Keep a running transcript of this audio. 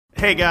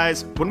Hey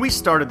guys, when we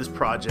started this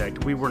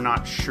project, we were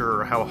not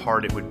sure how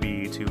hard it would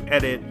be to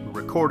edit,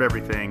 record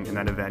everything, and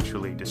then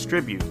eventually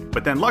distribute.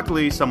 But then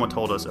luckily, someone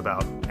told us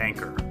about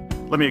Anchor.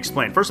 Let me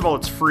explain. First of all,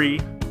 it's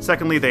free.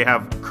 Secondly, they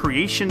have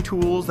creation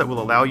tools that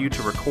will allow you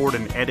to record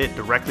and edit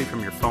directly from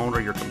your phone or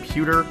your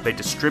computer. They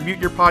distribute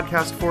your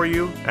podcast for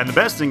you. And the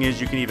best thing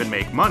is you can even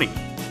make money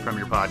from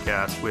your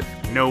podcast with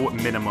no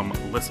minimum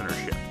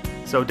listenership.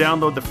 So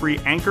download the free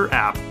Anchor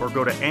app or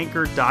go to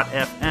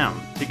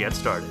anchor.fm to get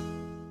started.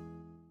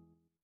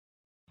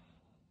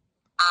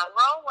 I'm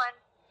rolling.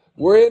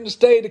 We're in a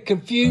state of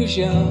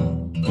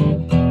confusion.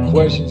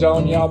 Questions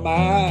on your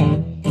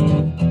mind.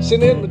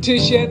 Send in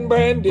Letitia and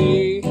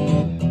Brandy.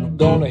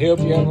 Gonna help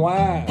you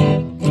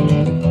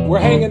unwind. We're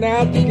hanging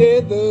out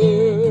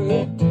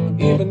together,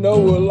 even though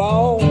we're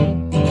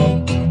alone.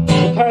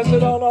 So pass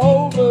it on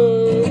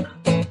over.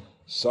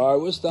 Sorry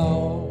we're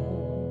stoned.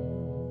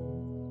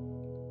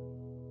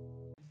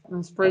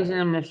 It's freezing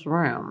in this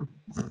room.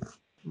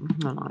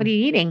 What are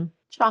you eating?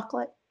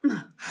 Chocolate.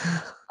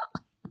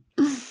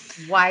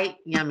 White,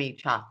 yummy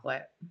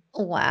chocolate.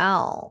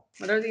 Wow.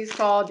 What are these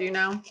called? Do you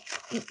know?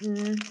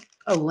 Mm-mm.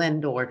 Oh,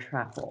 Lindor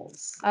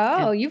truffles.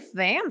 Oh, you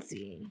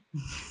fancy.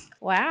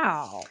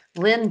 Wow.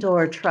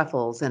 Lindor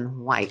truffles and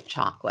white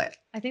chocolate.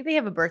 I think they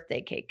have a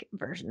birthday cake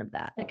version of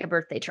that, like a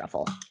birthday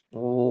truffle.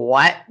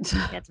 What?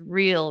 That's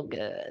real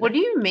good. What do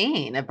you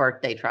mean, a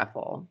birthday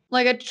truffle?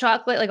 Like a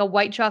chocolate, like a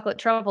white chocolate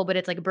truffle, but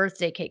it's like a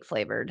birthday cake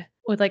flavored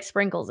with like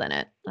sprinkles in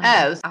it.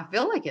 Oh, I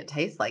feel like it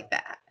tastes like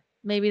that.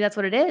 Maybe that's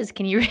what it is.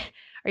 Can you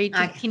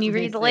can you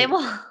read the label?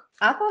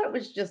 I thought it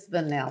was just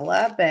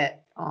vanilla,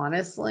 but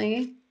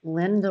honestly,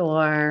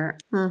 Lindor.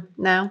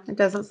 No, it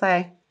doesn't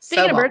say.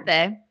 Speaking of long.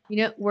 birthday, you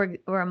know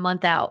we're a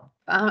month out.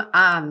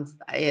 I'm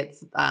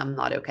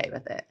not okay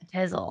with it.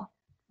 Tizzle.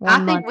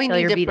 I think we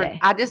need to. B-Day.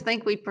 I just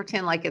think we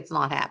pretend like it's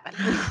not happening.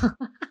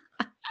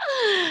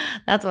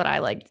 That's what I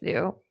like to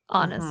do,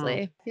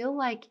 honestly. I feel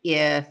like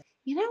if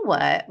you know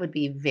what would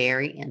be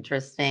very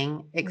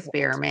interesting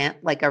experiment,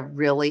 like a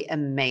really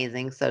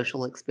amazing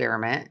social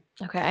experiment.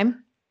 Okay.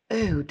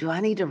 Ooh, do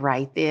I need to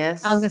write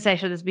this? I was gonna say,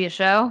 should this be a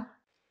show?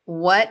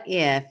 What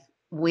if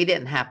we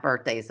didn't have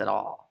birthdays at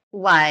all?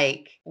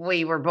 Like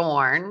we were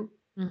born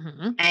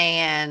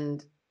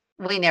and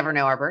we never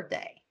know our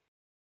birthday.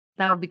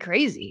 That would be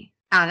crazy.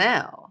 I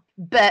know.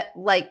 But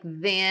like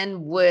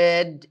then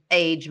would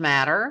age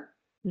matter?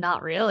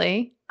 Not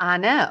really. I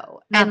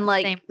know. Not and the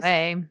like same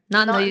way.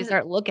 Not until you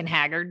start looking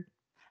haggard.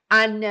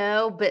 I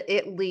know, but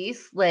at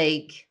least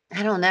like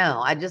I don't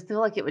know. I just feel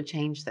like it would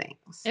change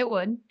things. It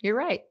would. You're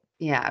right.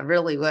 Yeah, it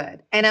really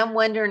would. And I'm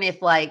wondering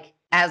if like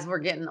as we're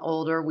getting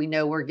older, we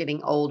know we're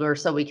getting older,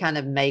 so we kind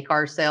of make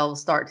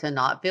ourselves start to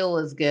not feel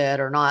as good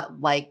or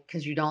not like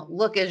because you don't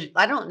look as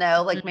I don't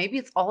know, like maybe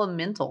it's all a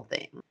mental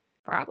thing.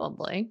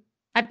 Probably.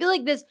 I feel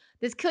like this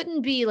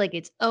couldn't be like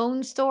its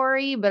own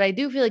story, but I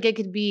do feel like it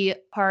could be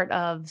part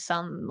of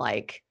some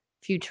like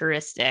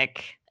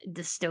futuristic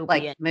dystopian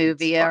Like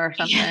movie or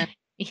something.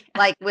 Yeah.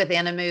 Like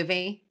within a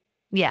movie.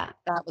 Yeah.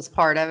 That was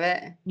part of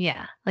it.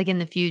 Yeah. Like in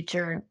the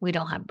future, we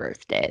don't have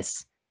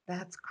birthdays.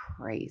 That's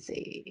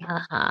crazy.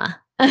 Uh-huh.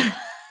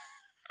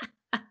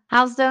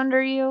 How stoned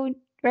are you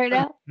right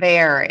now?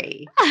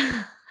 Very.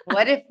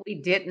 What if we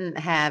didn't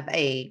have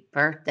a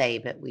birthday,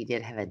 but we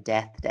did have a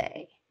death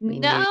day?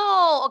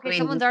 No. Okay,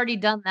 someone's already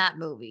done that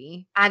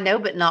movie. I know,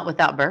 but not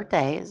without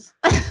birthdays.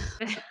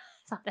 It's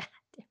not that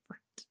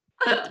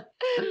different.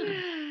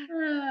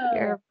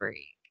 You're a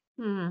freak.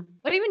 What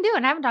have you been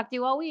doing? I haven't talked to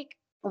you all week.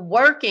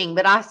 Working,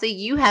 but I see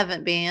you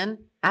haven't been.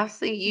 I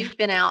see you've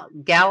been out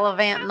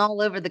gallivanting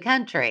all over the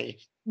country.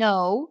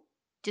 No,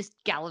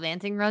 just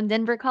gallivanting around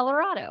Denver,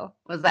 Colorado.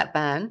 Was that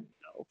fun?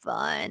 So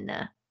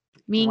fun.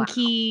 Me and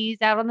Keys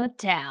out on the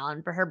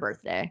town for her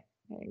birthday.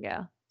 There you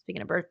go.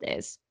 Speaking of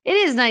birthdays, it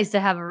is nice to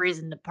have a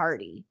reason to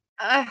party.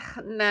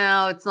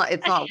 No, it's not.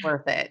 It's not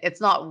worth it. It's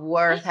not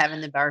worth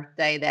having the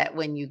birthday that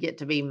when you get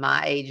to be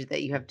my age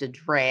that you have to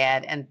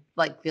dread and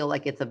like feel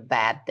like it's a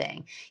bad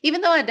thing.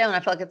 Even though I don't, I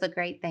feel like it's a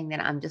great thing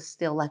that I'm just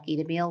still lucky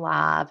to be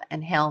alive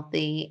and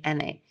healthy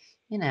and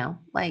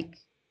like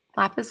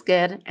life is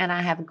good and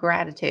I have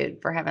gratitude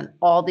for having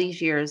all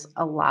these years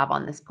alive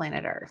on this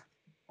planet Earth.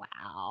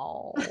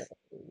 Wow.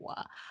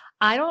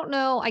 I don't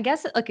know. I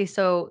guess okay.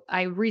 So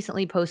I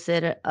recently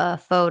posted a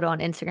photo on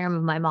Instagram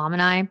of my mom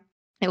and I.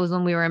 It was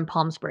when we were in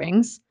Palm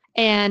Springs.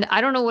 And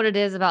I don't know what it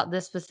is about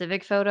this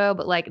specific photo,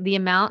 but like the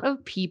amount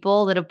of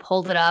people that have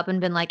pulled it up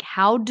and been like,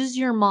 how does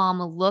your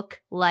mom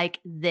look like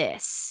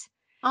this?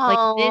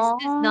 Like, this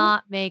does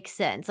not make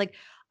sense. Like,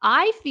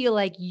 I feel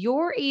like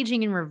you're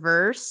aging in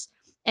reverse.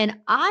 And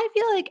I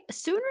feel like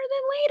sooner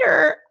than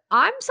later,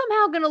 I'm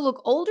somehow going to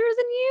look older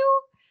than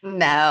you.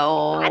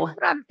 No. That's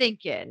what I'm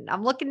thinking.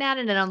 I'm looking at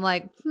it and I'm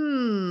like,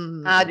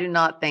 I do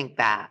not think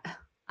that.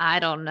 I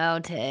don't know,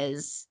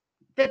 Tiz.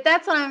 But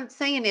that's what I'm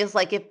saying is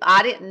like if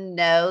I didn't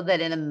know that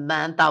in a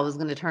month I was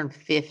going to turn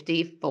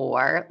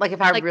 54, like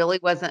if I really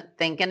wasn't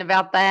thinking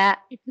about that.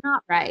 It's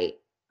not right.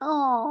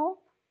 Oh,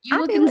 you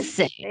look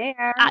insane.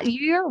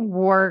 You're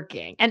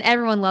working. And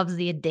everyone loves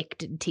the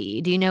addicted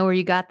tea. Do you know where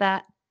you got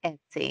that?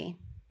 Etsy.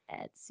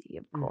 Etsy,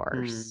 of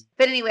course.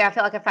 But anyway, I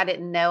feel like if I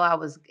didn't know I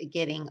was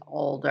getting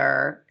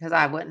older, because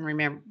I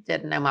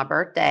didn't know my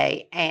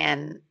birthday,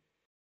 and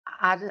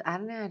I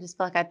don't know, I just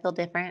feel like I'd feel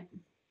different.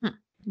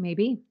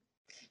 Maybe.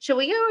 Should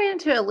we go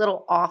into a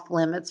little off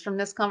limits from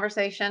this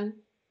conversation?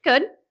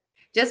 Good.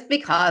 Just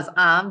because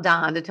I'm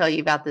dying to tell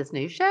you about this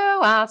new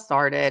show I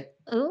started.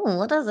 Ooh,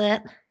 what is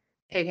it?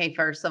 Okay,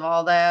 first of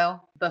all,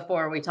 though,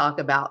 before we talk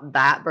about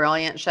that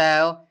brilliant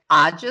show,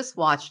 I just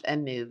watched a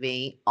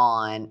movie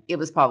it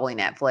was probably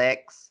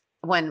Netflix.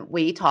 When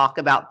we talk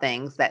about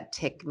things that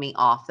tick me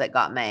off that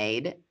got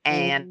made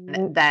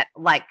and that,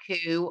 like,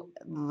 who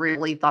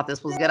really thought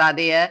this was a good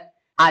idea,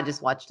 I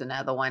just watched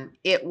another one.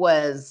 It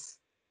was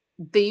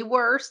the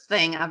worst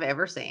thing I've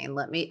ever seen.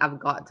 I've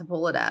got to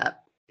pull it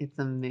up. It's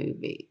a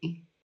movie.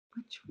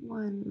 Which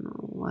one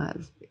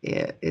was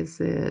it?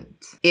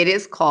 It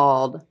is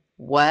called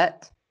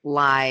What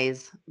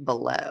Lies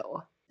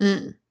Below.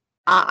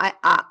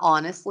 I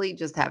honestly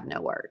just have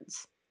no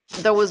words.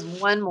 There was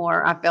one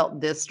more I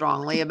felt this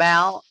strongly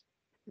about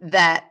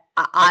that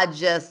I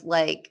just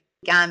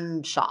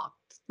I'm shocked.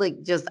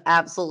 Like, just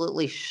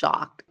absolutely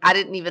shocked. I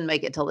didn't even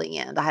make it till the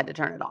end. I had to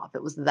turn it off.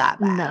 It was that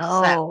bad.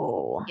 No.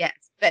 So, yes.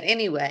 But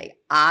anyway,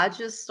 I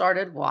just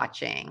started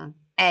watching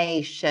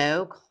a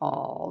show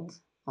called,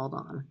 hold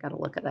on, got to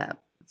look it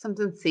up.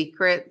 Something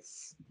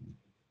Secrets.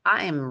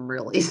 I am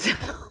really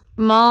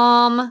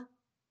Mom.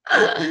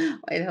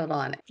 Wait, hold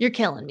on. You're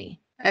killing me.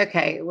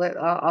 Okay,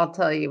 I'll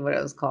tell you what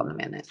it was called in a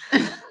minute.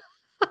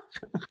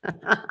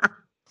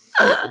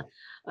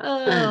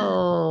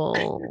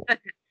 Oh,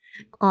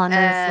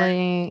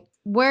 honestly,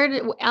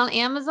 on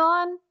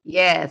Amazon?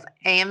 Yes,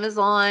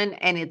 Amazon,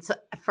 and it's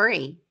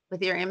free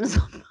with your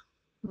Amazon.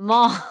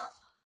 Mom,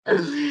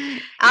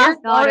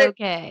 you're not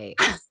okay.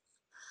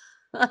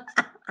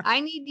 I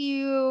need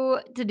you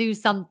to do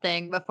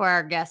something before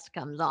our guest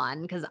comes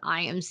on because I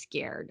am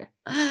scared.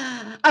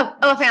 Oh,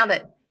 I found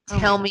it.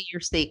 Tell me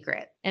your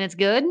secret. And it's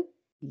good?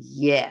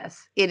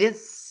 Yes, it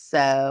is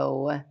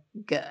so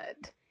good.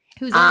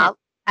 Who's in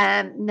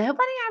it?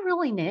 Nobody I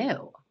really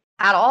knew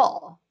at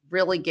all.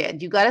 Really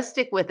good. You got to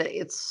stick with it.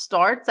 It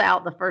starts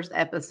out the first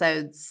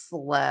episode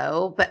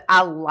slow, but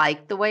I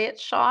like the way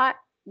it's shot.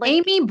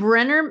 Amy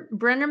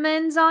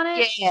Brenneman's on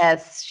it?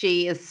 Yes,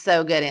 she is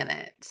so good in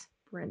it.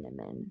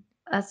 Brenneman.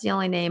 That's the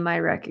only name I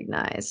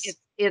recognize.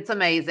 It's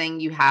amazing.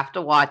 You have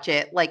to watch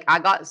it. Like, I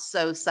got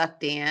so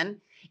sucked in.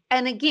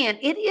 And again,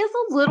 it is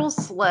a little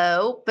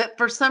slow, but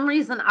for some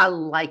reason I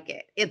like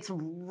it. It's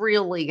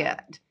really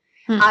good.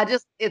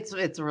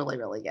 It's really,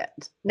 really good.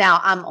 Now,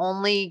 I'm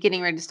only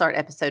getting ready to start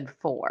episode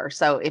 4.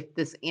 So if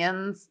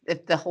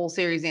the whole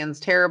series ends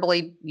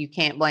terribly, you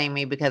can't blame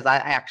me because I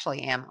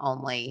actually am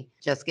only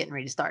just getting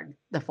ready to start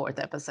the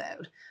 4th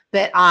episode.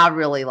 But I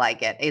really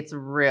like it. It's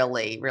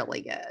really,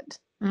 really good.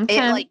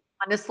 Okay.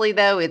 Honestly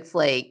though, it's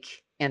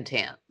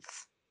intense.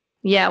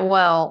 Yeah,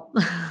 well,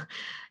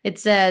 it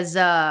says,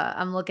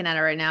 I'm looking at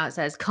it right now. It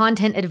says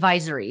content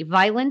advisory,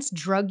 violence,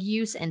 drug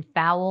use, and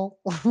foul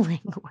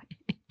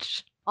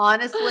language.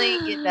 Honestly,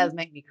 it does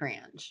make me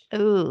cringe.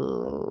 Ooh.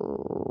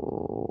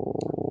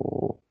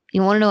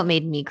 You want to know what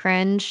made me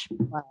cringe?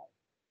 What?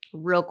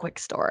 Real quick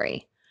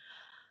story.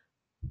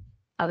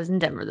 I was in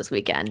Denver this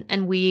weekend,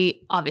 and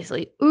we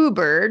obviously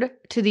Ubered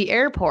to the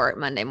airport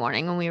Monday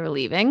morning when we were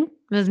leaving.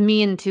 It was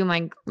me and two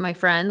of my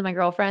friends, my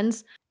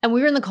girlfriends, and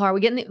we were in the car. We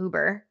get in the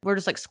Uber. We're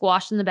just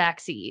squashed in the back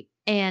seat,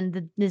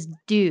 and this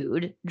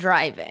dude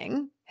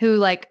driving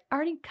who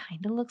already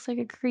kind of looks like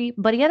a creep,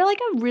 but he had a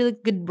really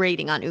good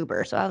rating on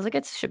Uber. So I was like,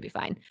 it should be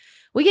fine.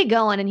 We get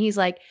going and he's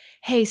like,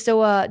 hey,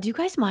 so do you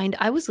guys mind?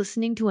 I was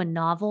listening to a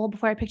novel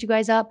before I picked you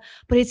guys up,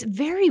 but it's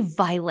very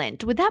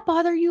violent. Would that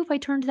bother you if I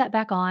turned that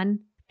back on?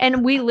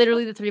 And we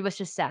literally, the three of us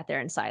just sat there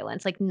in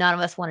silence. None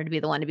of us wanted to be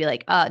the one to be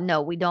like, no,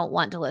 we don't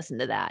want to listen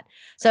to that.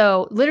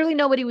 So literally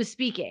nobody was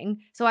speaking.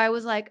 So I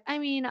was like, I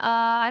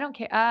don't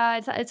care.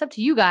 It's up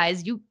to you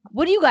guys.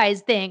 What do you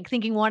guys think?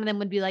 Thinking one of them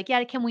would be like,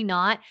 yeah, can we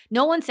not?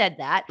 No one said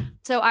that.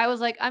 So I was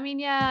like,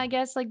 yeah, I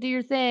guess do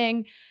your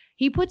thing.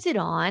 He puts it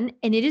on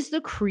and it is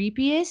the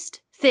creepiest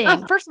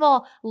thing. First of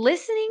all,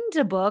 listening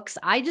to books,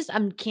 I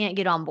can't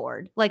get on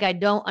board. I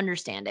don't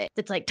understand it.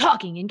 It's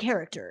talking in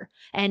character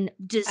and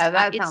just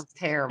that sounds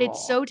terrible.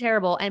 It's so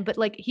terrible.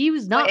 But he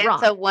was not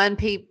wrong. So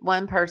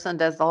one person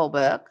does the whole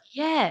book?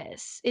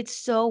 Yes. It's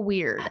so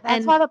weird.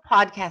 That's why the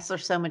podcasts are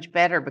so much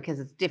better because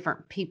it's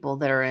different people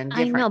that are in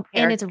different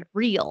characters. And it's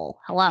real.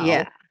 Hello.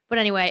 Yeah. But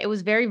anyway, it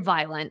was very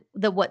violent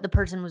what the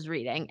person was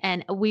reading.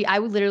 And we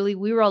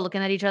were all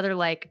looking at each other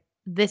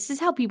this is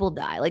how people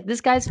die.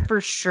 This guy's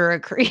for sure a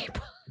creep.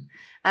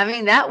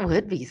 That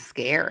would be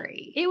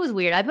scary. It was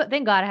weird.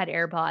 Thank God I had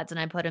AirPods and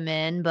I put them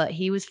in, but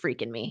he was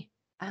freaking me.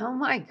 Oh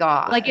my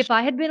God. If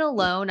I had been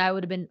alone, I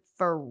would have been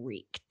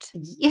freaked.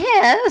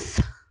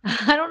 Yes.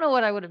 I don't know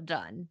what I would have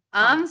done.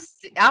 I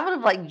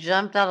would have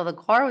jumped out of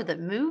the car with it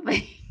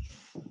moving.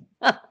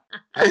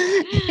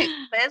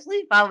 Especially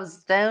if I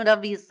was stoned,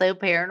 I'd be so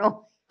paranoid.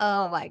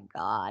 Oh my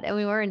God. And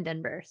we were in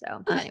Denver.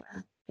 So anyway.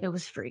 It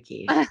was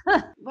freaky. But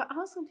I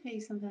was going to tell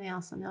you something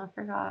else and now I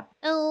forgot.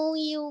 Oh,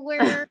 you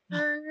were.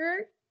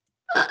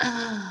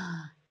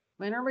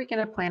 When are we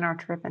going to plan our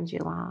trip in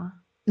July?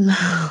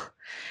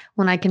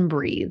 When I can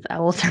breathe, I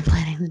will start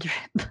planning the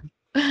trip.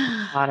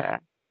 Got it.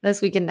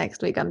 This week and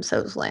next week, I'm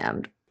so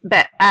slammed.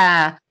 But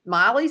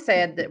Molly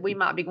said that we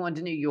might be going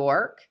to New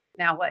York.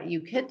 Now, what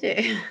you could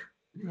do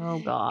Oh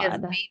is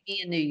God. meet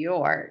me in New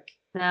York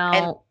and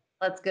No,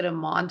 let's go to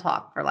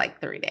Montauk for like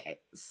 3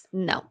 days.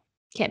 no.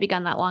 Can't be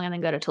gone that long and then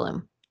go to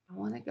Tulum. I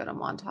want to go to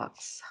Montauk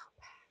so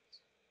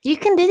You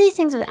can do these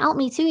things without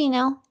me too, you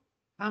know?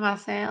 by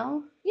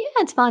myself. Yeah,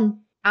 it's fun.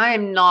 I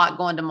am not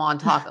going to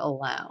Montauk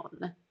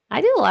alone.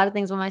 I do a lot of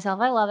things with myself.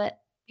 I love it.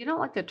 You don't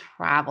like to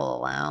travel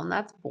alone.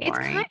 That's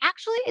boring.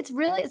 Actually, it's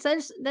really,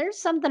 there's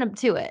something up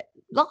to it.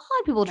 A lot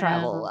of people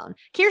travel Yeah. alone.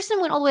 Kirsten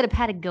went all the way to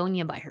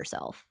Patagonia by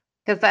herself.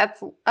 Because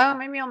that's, oh,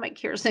 maybe I'll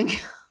make Kirsten go.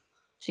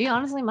 She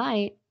honestly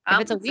might.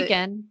 If it's a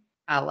weekend.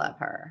 I love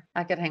her.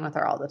 I could hang with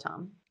her all the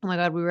time. Oh my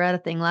God, we were at a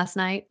thing last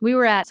night.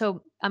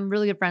 So I'm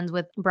really good friends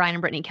with Brian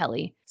and Brittany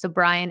Kelly. So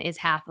Brian is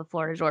half of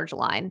Florida Georgia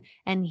Line,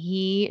 and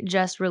he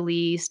just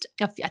released,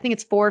 I think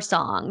it's 4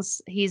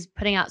 songs. He's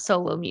putting out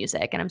solo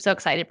music, and I'm so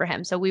excited for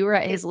him. So we were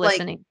at his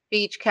listening. Like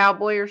Beach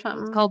Cowboy or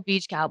something? It's called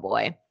Beach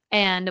Cowboy.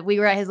 And we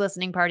were at his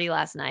listening party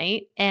last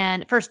night.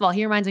 And first of all,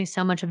 he reminds me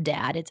so much of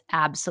Dad. It's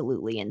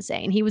absolutely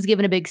insane. He was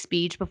giving a big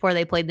speech before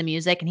they played the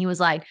music. And he was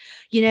like,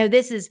 you know,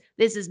 this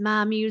is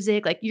my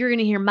music. Like, you're going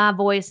to hear my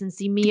voice and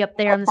see me up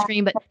there on the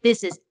screen, but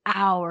this is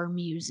our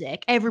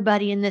music.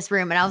 Everybody in this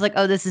room. And I was like,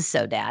 oh, this is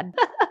so Dad.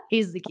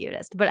 He's the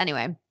cutest. But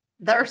anyway.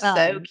 They're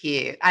so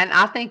cute. And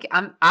I think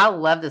I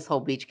love this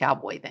whole Beach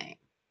Cowboy thing.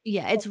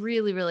 Yeah, it's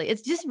really, really,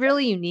 it's just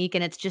really unique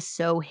and it's just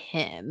so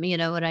him. You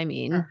know what I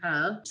mean?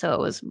 Uh-huh. So it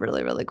was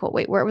really, really cool.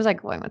 Wait, where was I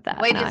going with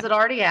that? Wait, is it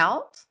already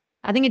out?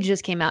 I think it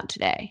just came out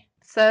today.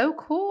 So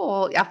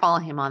cool. I follow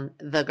him on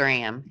the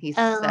gram. He's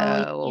so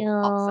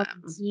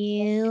awesome.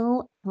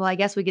 Well, I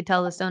guess we could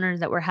tell the stoners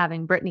that we're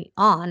having Brittany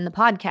on the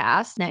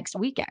podcast next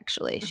week,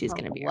 actually. She's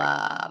going to be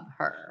love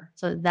her.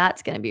 So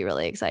that's going to be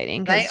really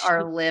exciting. They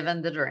are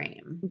living the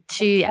dream.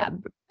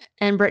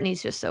 And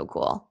Brittany's just so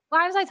cool.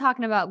 Why was I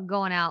talking about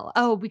going out?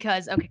 Oh,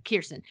 because,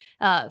 Kirsten,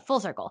 full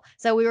circle.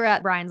 So we were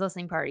at Brian's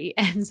listening party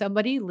and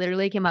somebody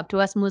literally came up to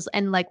us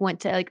and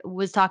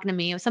was talking to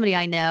me, somebody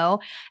I know,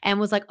 and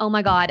was like, oh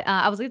my God,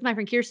 I was with my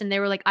friend Kirsten. They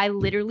were like, I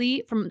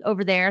literally from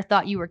over there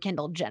thought you were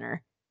Kendall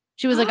Jenner.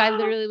 She was like, I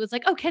literally was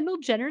like, oh, Kendall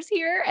Jenner's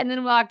here. And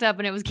then walked up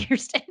and it was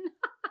Kirsten.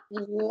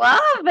 Love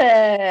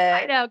it.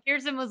 I know.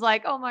 Kirsten was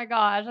like, oh my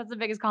gosh, that's the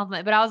biggest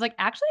compliment. But I was like,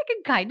 actually, I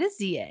can kind of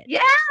see it. Yeah.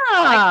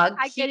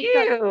 I cute.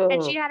 get it.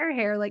 And she had her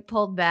hair like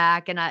pulled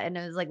back and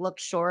it was like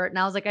looked short. And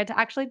I was like, I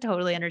actually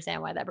totally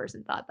understand why that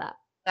person thought that.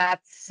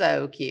 That's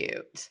so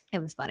cute. It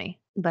was funny.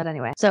 But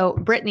anyway, so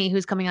Brittany,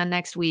 who's coming on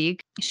next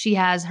week, she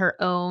has her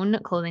own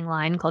clothing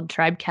line called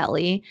Tribe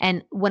Kelly.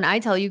 And when I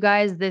tell you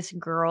guys, this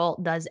girl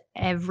does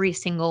every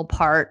single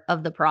part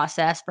of the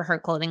process for her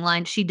clothing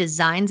line. She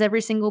designs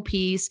every single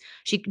piece.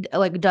 She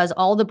like does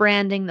all the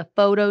branding, the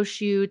photo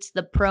shoots,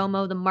 the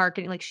promo, the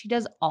marketing. Like she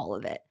does all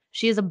of it.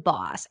 She is a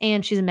boss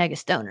and she's a mega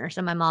stoner.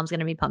 So my mom's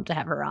going to be pumped to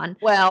have her on.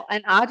 Well,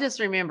 and I just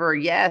remember,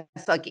 yes,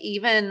 like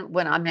even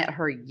when I met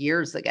her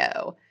years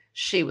ago,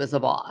 she was a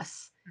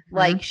boss. Mm-hmm.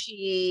 Like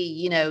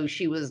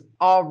she was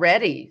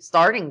already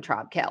starting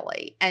Tribe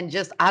Kelly and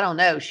just, I don't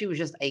know, she was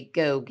just a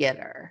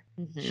go-getter.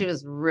 Mm-hmm. She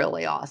was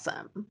really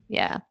awesome.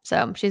 Yeah.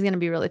 So she's going to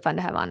be really fun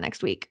to have on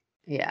next week.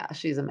 Yeah,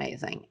 she's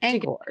amazing.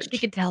 And she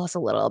could tell us a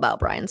little about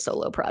Brian's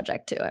solo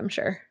project too, I'm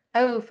sure.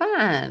 Oh,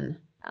 fun.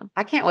 Yeah.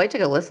 I can't wait to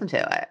go listen to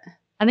it.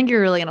 I think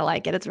you're really going to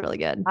like it. It's really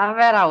good. I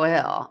bet I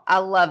will. I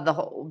love the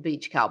whole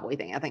Beach Cowboy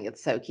thing. I think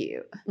it's so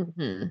cute.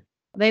 Mm-hmm.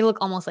 They look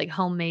almost like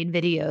homemade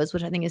videos,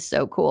 which I think is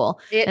so cool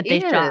that they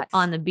shot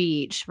on the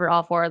beach for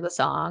all 4 of the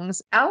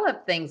songs. I love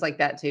things like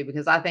that too,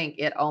 because I think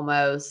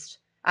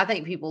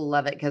people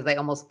love it because they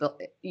almost feel,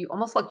 you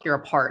almost like you're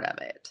a part of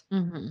it.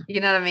 Mm-hmm.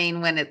 You know what I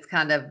mean? When it's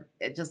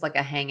it's just like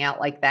a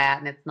hangout like that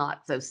and it's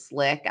not so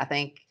slick. I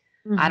think,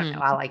 I don't know.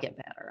 I like it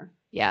better.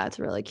 Yeah, it's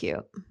really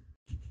cute.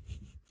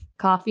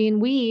 Coffee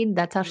and weed.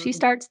 That's how she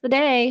starts the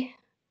day.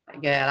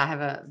 Good. I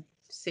have a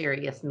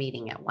serious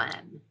meeting at 1.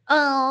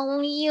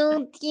 Oh,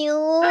 you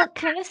do?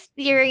 Kind of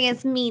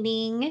serious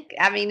meeting.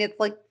 I mean, it's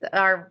like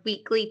our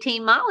weekly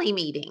Team Molly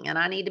meeting, and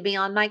I need to be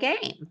on my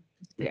game.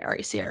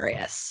 Very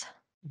serious.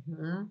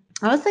 Mm-hmm.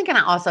 I was thinking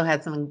I also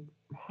had some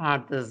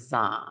hard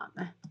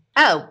design.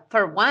 Oh,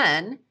 for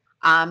one,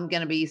 I'm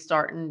going to be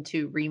starting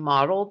to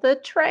remodel the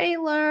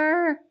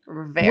trailer.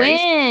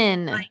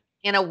 When?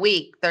 In a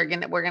week, we're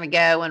going to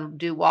go and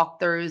do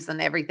walkthroughs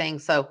and everything.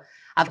 So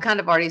I've kind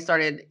of already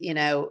started,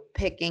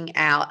 picking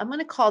out. I'm going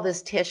to call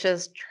this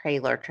Tisha's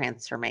trailer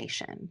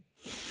transformation.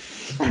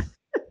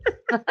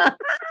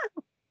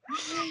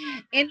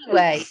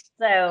 Anyway,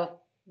 so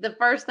the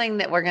first thing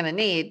that we're going to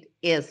need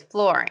is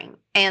flooring.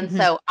 And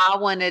so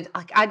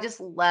I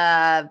just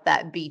love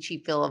that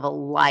beachy feel of a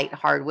light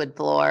hardwood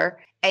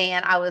floor.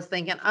 And I was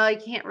thinking, I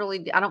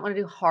don't want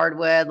to do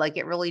hardwood. Like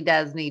it really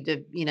does need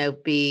to,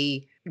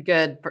 be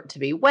good to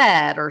be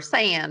wet or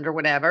sand or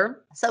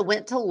whatever. So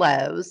went to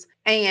Lowe's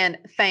and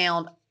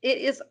found it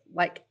is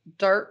like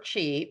dirt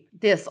cheap,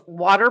 this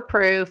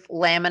waterproof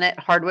laminate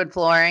hardwood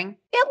flooring.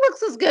 It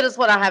looks as good as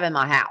what I have in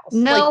my house.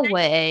 No Like,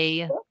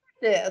 way.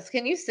 this,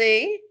 can you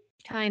see?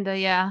 Kinda,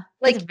 yeah.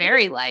 Like, It's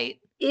very light.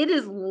 It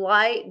is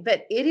light,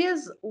 but it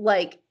is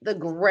like the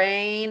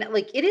grain,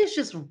 like it is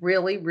just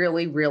really,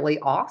 really, really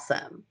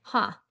awesome.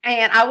 Huh.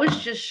 And I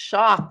was just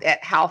shocked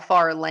at how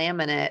far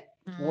laminate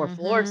for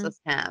floors Mhm. has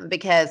come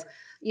because,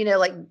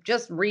 like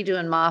just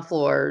redoing my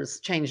floors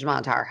changed my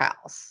entire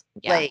house.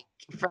 Yeah. Like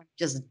from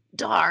just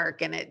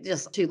dark and it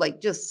just to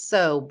like just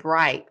so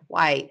bright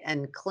white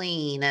and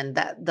clean, and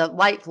that the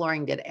light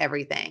flooring did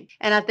everything.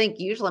 And I think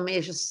usually, I mean,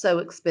 it's just so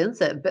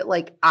expensive, but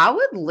like I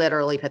would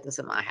literally put this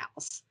in my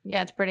house.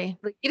 Yeah, it's pretty.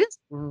 Like it is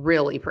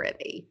really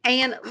pretty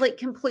and like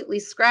completely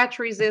scratch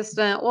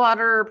resistant,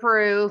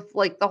 waterproof,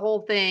 like the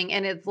whole thing.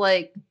 And it's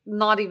like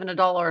not even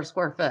 $1 a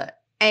square foot.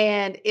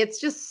 And it's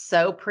just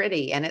so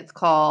pretty. And it's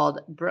called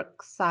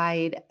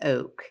Brookside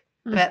Oak.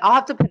 Mm. But I'll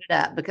have to put it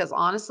up because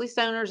honestly,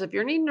 stoners, if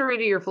you're needing to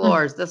redo your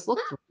floors, this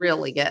looks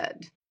really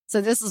good.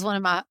 So this is one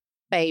of my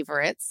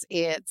favorites.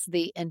 It's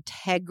the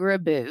Integra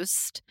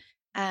Boost,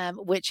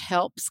 which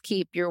helps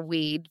keep your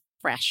weed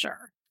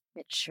fresher.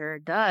 It sure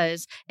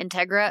does.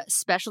 Integra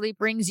specially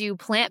brings you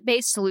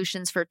plant-based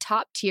solutions for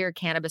top-tier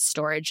cannabis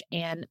storage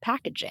and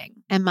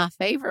packaging. And my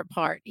favorite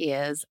part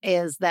is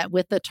that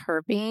with the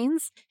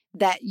terpenes,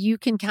 that you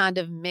can kind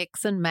of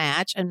mix and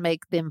match and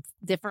make them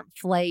different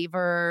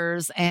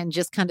flavors and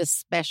just kind of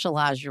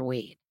specialize your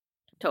weed.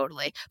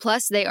 Totally.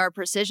 Plus, they are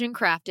precision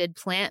crafted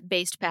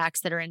plant-based packs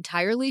that are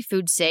entirely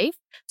food safe,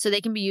 so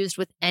they can be used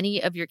with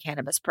any of your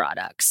cannabis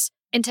products.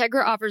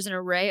 Integra offers an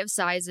array of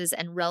sizes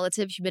and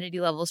relative humidity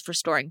levels for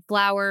storing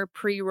flour,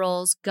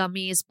 pre-rolls,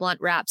 gummies,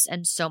 blunt wraps,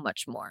 and so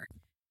much more.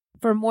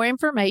 For more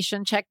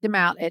information, check them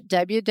out at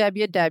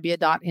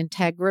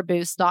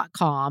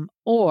www.integraboost.com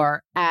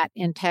or at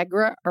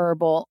Integra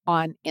Herbal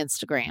on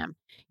Instagram.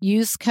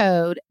 Use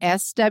code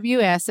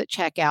SWS at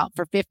checkout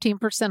for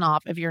 15%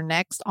 off of your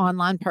next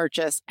online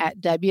purchase at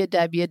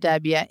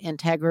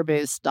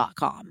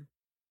www.integraboost.com.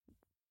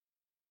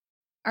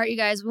 All right, you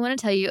guys, we want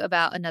to tell you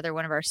about another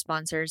one of our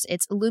sponsors.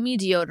 It's Lumi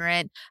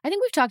Deodorant. I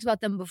think we've talked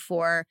about them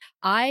before.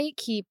 I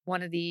keep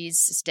one of these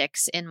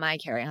sticks in my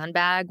carry-on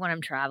bag when I'm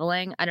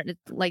traveling. I don't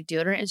like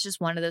deodorant. It's just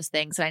one of those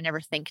things that I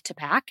never think to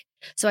pack.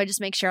 So I just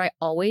make sure I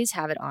always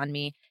have it on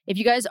me. If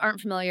you guys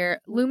aren't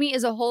familiar, Lumi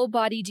is a whole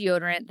body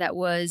deodorant that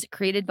was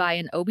created by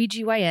an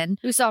OBGYN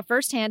who saw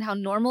firsthand how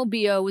normal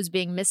BO was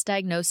being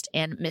misdiagnosed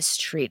and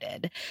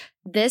mistreated.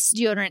 This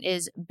deodorant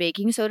is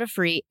baking soda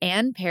free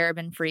and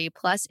paraben free,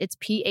 plus it's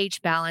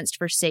pH balanced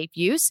for safe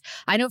use.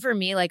 I know for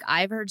me, like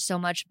I've heard so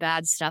much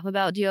bad stuff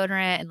about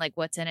deodorant and like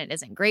what's in it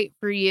isn't great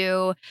for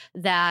you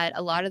that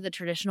a lot of the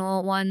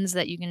traditional ones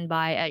that you can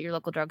buy at your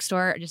local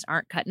drugstore just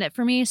aren't cutting it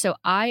for me. So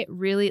I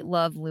really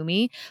love Lumi.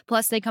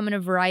 Plus they come in a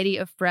variety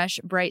of fresh,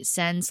 bright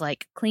scents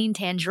like clean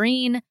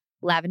tangerine,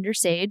 lavender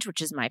sage,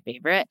 which is my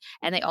favorite,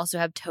 and they also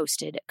have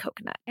toasted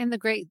coconut. And the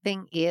great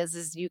thing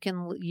is you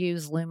can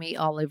use Lumi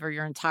all over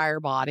your entire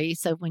body.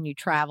 So when you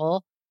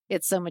travel,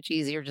 it's so much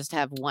easier just to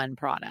have one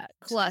product.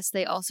 Plus,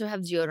 they also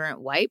have deodorant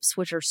wipes,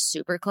 which are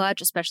super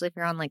clutch, especially if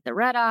you're on like the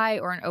red eye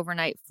or an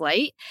overnight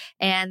flight.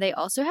 And they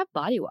also have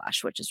body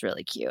wash, which is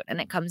really cute. And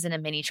it comes in a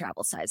mini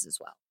travel size as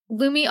well.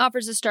 Lumi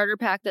offers a starter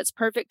pack that's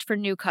perfect for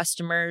new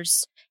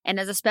customers. And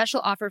as a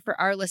special offer for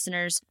our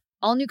listeners,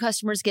 all new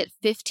customers get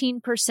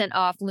 15%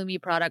 off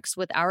Lumi products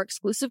with our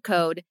exclusive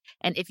code.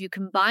 And if you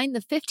combine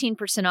the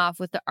 15% off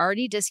with the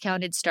already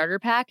discounted starter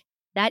pack,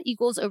 that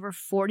equals over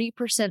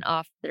 40%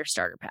 off their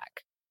starter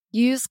pack.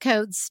 Use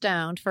code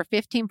STONED for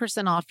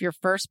 15% off your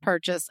first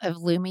purchase of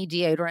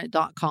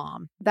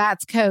LumiDeodorant.com.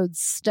 That's code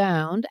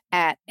STONED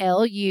at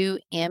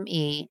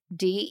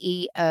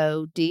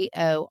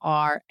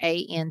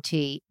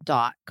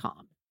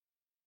LumiDeodorant.com.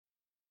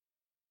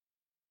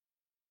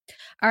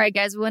 All right,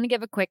 guys, we want to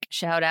give a quick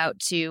shout out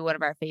to one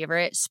of our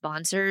favorite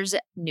sponsors,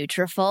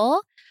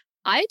 Nutrafol.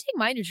 I take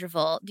my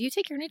Nutrafol. Do you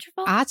take your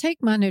Nutrafol? I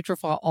take my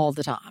Nutrafol all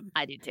the time.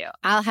 I do too.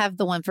 I'll have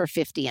the one for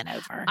 50 and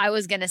over. I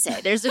was going to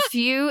say, there's a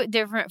few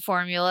different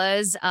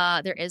formulas.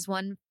 There is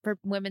one for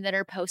women that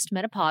are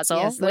postmenopausal,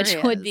 Yes, which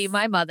there would be is.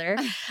 my mother.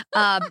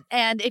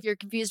 And if you're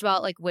confused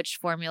about like which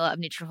formula of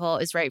Nutrafol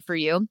is right for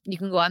you, you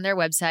can go on their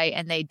website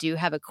and they do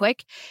have a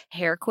quick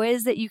hair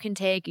quiz that you can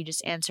take. You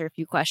just answer a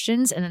few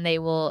questions and then they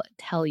will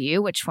tell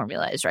you which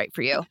formula is right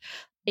for you.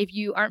 If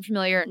you aren't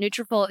familiar,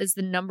 Nutrafol is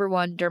the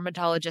 #1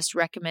 dermatologist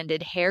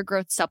recommended hair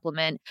growth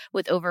supplement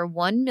with over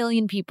 1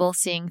 million people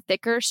seeing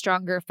thicker,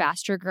 stronger,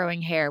 faster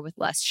growing hair with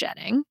less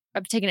shedding.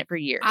 I've taken it for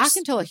years. I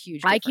can tell a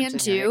huge I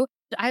difference can in hair. too.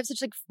 I have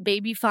such like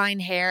baby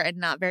fine hair and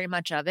not very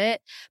much of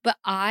it, but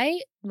my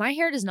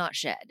hair does not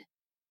shed.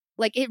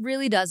 Like it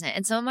really doesn't.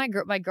 And some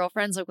of my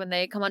girlfriends, like when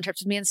they come on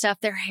trips with me and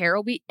stuff, their hair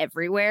will be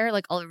everywhere,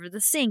 like all over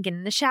the sink and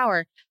in the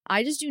shower.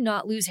 I just do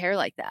not lose hair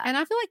like that. And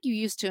I feel like you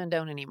used to and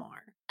don't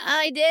anymore.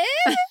 I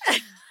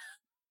did.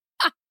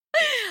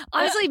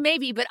 Honestly,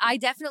 maybe, but I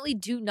definitely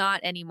do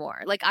not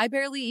anymore. Like, I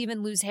barely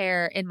even lose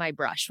hair in my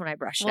brush when I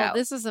brush it Well, out.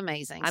 this is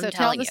amazing. I'm So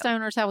tell telling the you.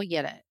 stoners how we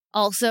get it.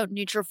 Also,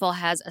 Nutrafol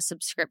has a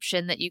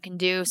subscription that you can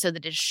do so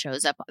that it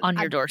shows up on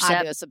your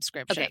doorstep. I do a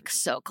subscription. Okay,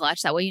 so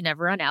clutch. That way you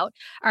never run out.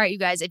 All right, you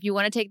guys, if you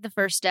want to take the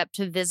first step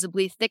to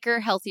visibly thicker,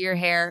 healthier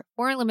hair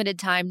for a limited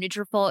time,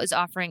 Nutrafol is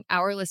offering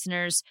our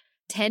listeners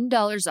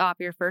 $10 off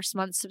your first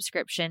month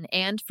subscription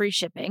and free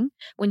shipping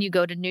when you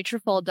go to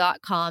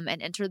Nutrafol.com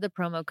and enter the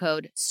promo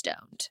code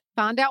STONED.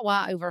 Find out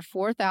why over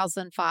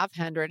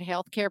 4,500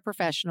 healthcare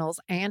professionals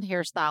and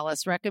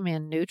hairstylists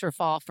recommend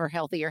Nutrafol for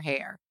healthier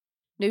hair.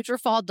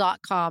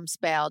 Nutrafol.com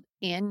spelled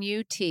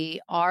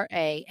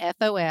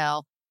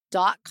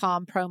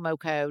Nutrafol.com promo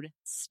code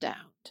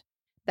STONED.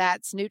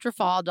 That's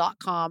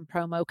Nutrafol.com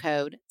promo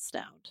code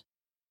STONED.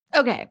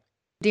 Okay.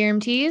 Dear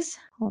MTs,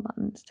 hold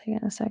on, it's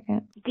taking a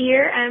second.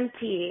 Dear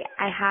MT,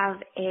 I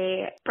have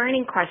a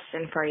burning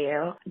question for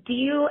you. Do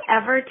you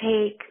ever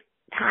take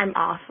time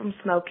off from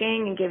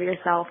smoking and give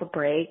yourself a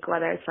break,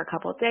 whether it's for a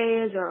couple of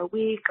days or a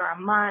week or a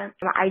month?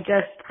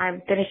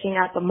 I'm finishing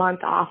up a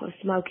month off of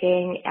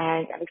smoking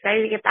and I'm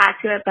excited to get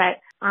back to it, but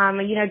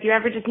do you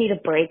ever just need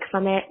a break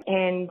from it?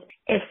 And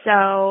if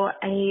so,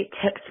 any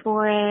tips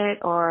for it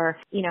or,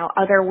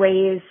 other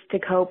ways to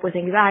cope with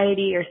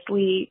anxiety or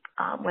sleep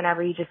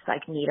whenever you just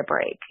need a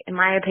break? In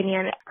my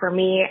opinion, for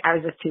me, I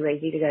was just too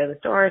lazy to go to the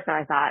store. So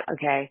I thought,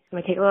 okay, I'm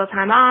going to take a little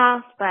time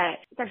off, but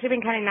it's actually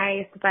been kind of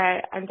nice,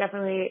 but I'm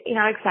definitely,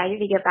 excited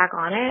to get back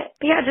on it.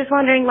 But yeah, just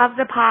wondering, love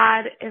the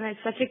pod. And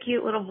it's such a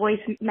cute little voice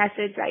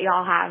message that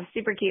y'all have.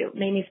 Super cute.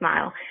 Made me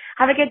smile.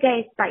 Have a good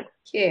day. Bye.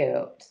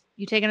 Cute.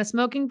 You taking a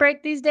smoking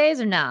break these days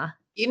or nah?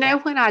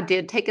 When I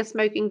did take a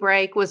smoking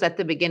break was at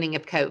the beginning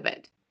of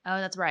COVID. Oh,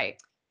 that's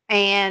right.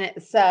 And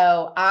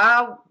so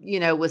I,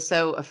 was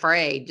so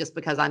afraid just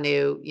because I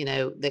knew,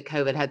 that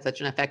COVID had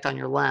such an effect on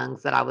your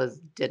lungs that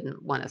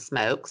didn't want to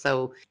smoke.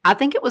 So I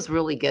think it was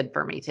really good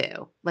for me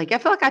too. I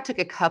feel like I took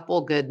a couple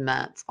good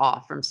months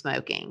off from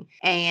smoking,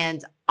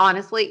 and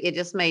honestly, it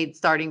just made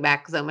starting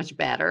back so much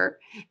better.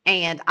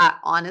 And I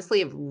honestly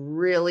have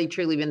really,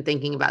 truly been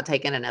thinking about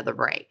taking another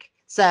break.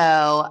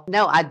 So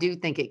no, I do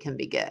think it can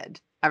be good.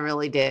 I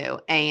really do.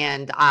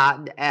 And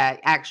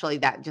actually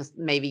that just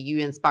maybe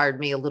you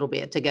inspired me a little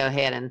bit to go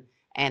ahead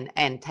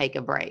and take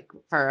a break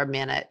for a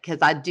minute, because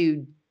I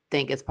do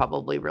think it's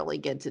probably really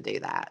good to do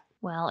that.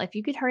 Well, if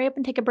you could hurry up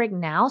and take a break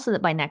now so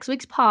that by next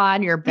week's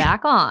pod you're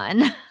back on,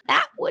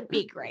 that would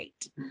be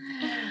great.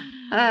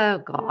 Oh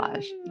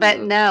gosh. But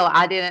no,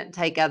 I didn't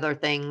take other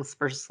things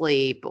for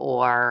sleep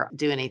or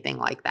do anything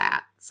like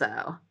that.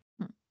 So.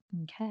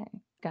 Okay.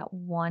 Got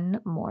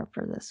one more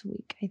for this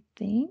week, I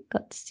think.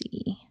 Let's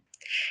see.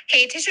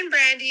 Hey, Tish and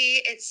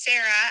Brandy, it's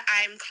Sarah.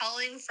 I'm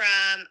calling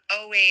from,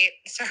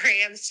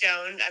 sorry, I'm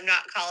stoned. I'm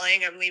not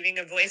calling. I'm leaving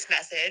a voice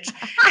message.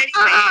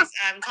 Anyways,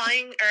 I'm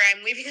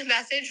leaving a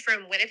message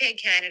from Winnipeg,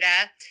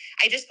 Canada.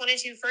 I just wanted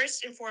to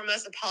first and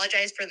foremost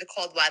apologize for the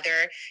cold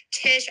weather.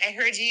 Tish, I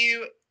heard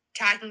you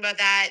talking about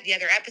that the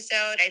other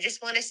episode. I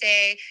just want to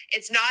say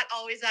it's not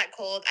always that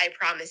cold, I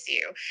promise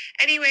you.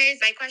 Anyways,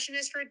 my question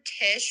is for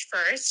Tish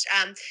first.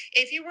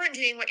 If you weren't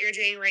doing what you're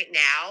doing right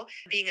now,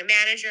 being a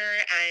manager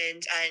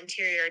and an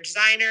interior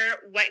designer,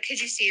 what could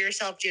you see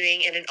yourself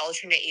doing in an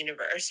alternate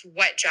universe?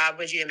 What job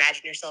would you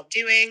imagine yourself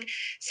doing?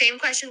 Same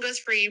question goes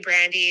for you,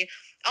 Brandy.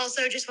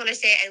 Also, just want to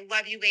say I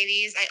love you,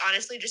 ladies. I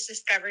honestly just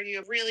discovered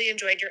you. Really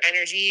enjoyed your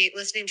energy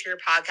listening to your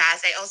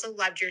podcast. I also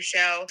loved your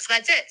show. So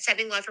that's it.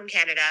 Sending love from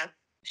Canada.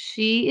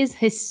 She is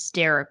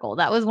hysterical.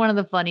 That was one of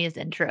the funniest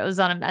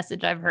intros on a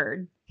message I've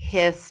heard.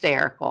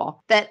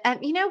 Hysterical. But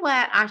you know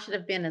what? I should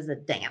have been as a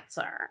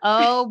dancer.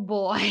 Oh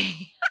boy.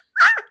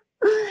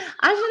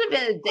 I should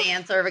have been a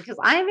dancer because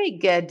I'm a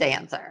good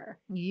dancer.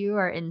 You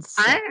are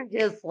insane. I'm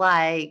just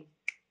I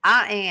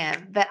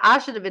am, but I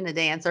should have been a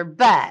dancer.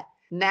 But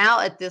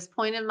now at this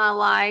point in my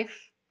life,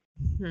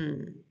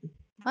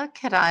 what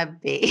could I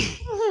be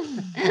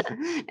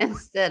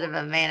instead of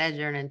a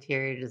manager and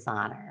interior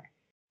designer?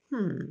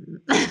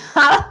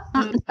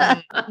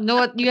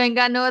 No, you ain't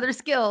got no other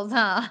skills,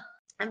 huh?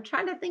 I'm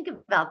trying to think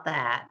about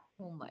that.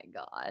 Oh my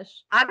gosh.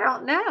 I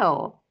don't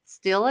know.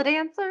 Still a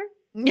dancer?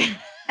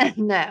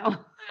 No.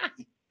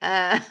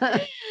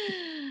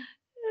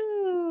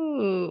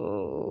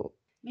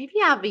 Maybe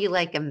I'll be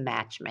like a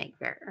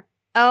matchmaker.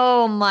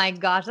 Oh my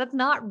gosh, that's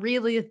not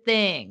really a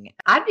thing.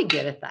 I'd be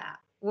good at that.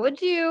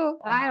 Would you?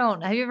 I don't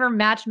know. Have you ever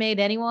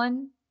match-made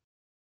anyone?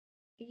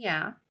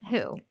 Yeah.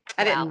 Who?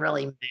 I didn't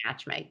really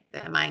match-make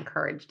them. I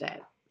encouraged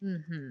it.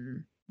 Mm-hmm.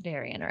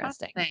 Very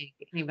interesting. I don't think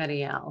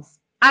anybody else.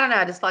 I don't know.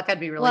 I just feel like I'd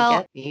be really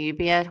good. You'd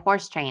be a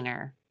horse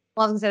trainer.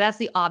 Well, I was gonna say that's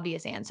the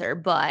obvious answer,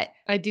 but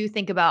I do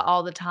think about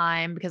all the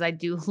time because I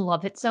do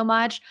love it so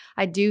much.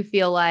 I do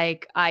feel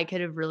like I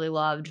could have really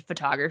loved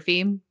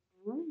photography.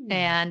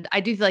 And I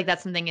do feel like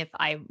that's something if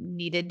I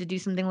needed to do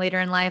something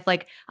later in life,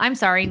 I'm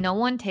sorry, no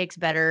one takes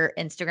better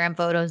Instagram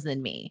photos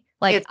than me.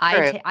 I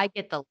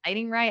get the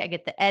lighting right. I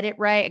get the edit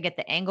right. I get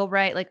the angle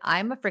right.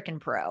 I'm a freaking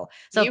pro.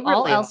 So if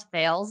all else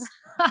fails,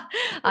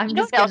 I'm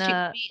just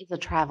gonna be as a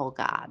travel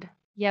god.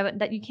 Yeah, but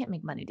that you can't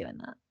make money doing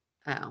that.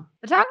 Oh,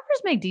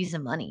 Photographers make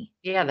decent money.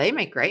 yeah, they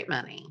make great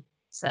money.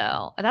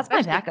 So that's my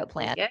Especially backup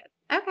plan. Good.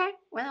 Okay,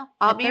 well,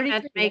 I'll At be your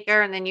 33.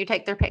 matchmaker, and then you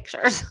take their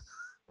pictures.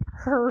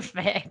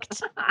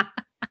 Perfect.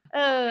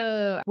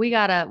 We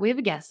have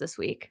a guest this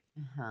week.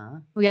 Uh-huh.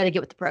 We got to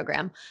get with the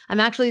program. I'm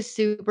actually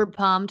super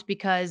pumped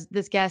because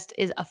this guest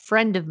is a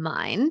friend of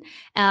mine.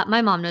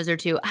 My mom knows her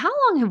too. How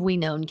long have we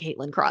known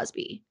Caitlin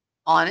Crosby?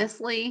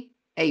 Honestly,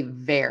 a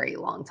very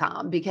long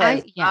time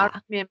because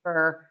I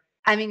remember.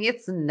 I mean,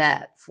 it's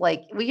nuts.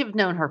 Like, we have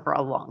known her for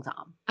a long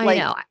time. I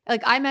know.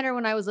 Like, I met her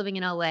when I was living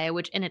in LA,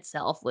 which in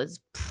itself was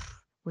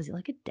it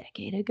like a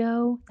decade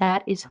ago?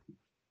 That is,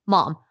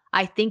 Mom,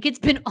 I think it's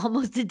been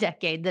almost a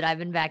decade that I've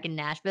been back in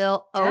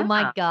Nashville. Oh Yeah.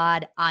 my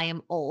God, I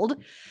am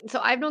old. So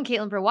I've known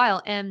Caitlin for a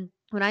while. And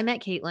when I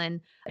met Caitlin,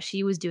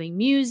 she was doing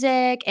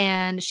music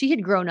and she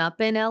had grown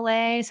up in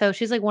LA. So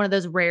she's like one of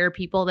those rare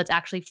people that's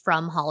actually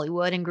from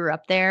Hollywood and grew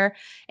up there.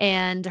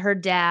 And her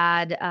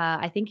dad,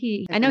 I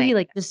know he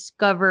like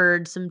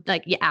discovered some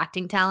like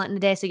acting talent in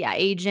the day. So yeah,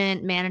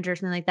 agent, manager,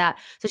 something like that.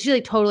 So she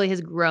like totally has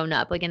grown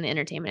up like in the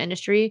entertainment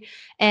industry.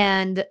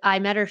 And I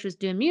met her, she was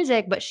doing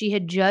music, but she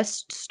had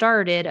just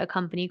started a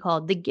company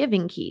called The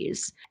Giving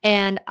Keys.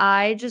 And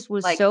I just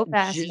was so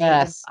fascinated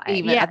by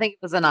it. I think it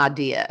was an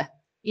idea.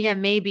 Yeah,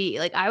 maybe.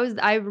 Like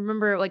I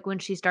remember like when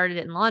she started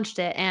it and launched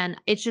it, and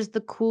it's just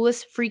the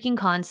coolest freaking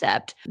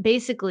concept.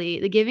 Basically,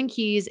 the Giving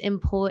Keys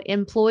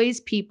employs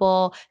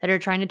people that are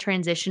trying to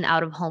transition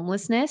out of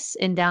homelessness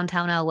in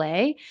downtown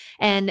LA.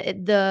 And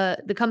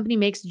the company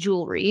makes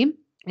jewelry.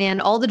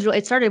 And all the jewelry,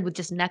 it started with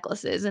just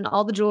necklaces, and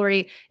all the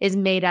jewelry is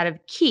made out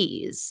of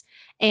keys.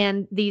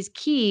 And these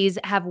keys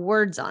have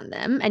words on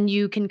them, and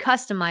you can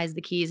customize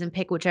the keys and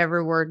pick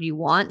whichever word you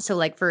want. So,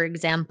 like, for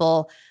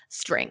example,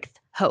 strength,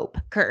 hope,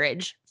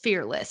 courage,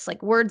 fearless,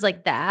 like words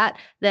like that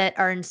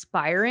are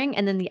inspiring.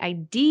 And then the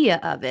idea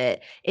of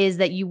it is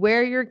that you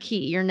wear your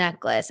key, your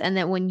necklace, and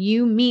that when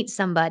you meet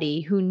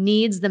somebody who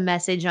needs the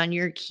message on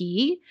your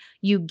key,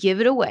 you give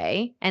it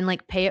away and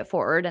like pay it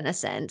forward in a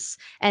sense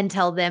and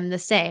tell them the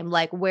same,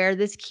 like wear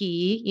this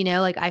key,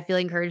 like I feel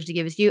encouraged to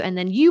give it to you, and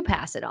then you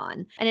pass it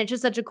on. And it's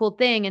just such a cool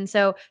thing. And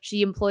so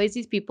she employs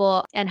these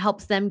people and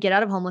helps them get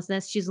out of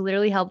homelessness. She's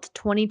literally helped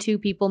 22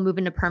 people move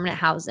into permanent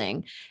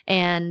housing.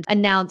 And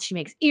now she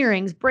makes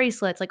earrings,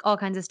 bracelets, like all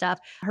kinds of stuff.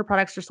 Her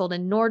products are sold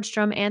in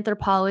Nordstrom,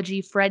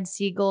 Anthropologie, Fred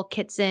Siegel,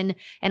 Kitson,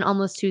 and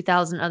almost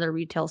 2,000 other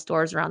retail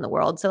stores around the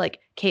world. So like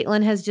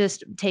Caitlin has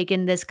just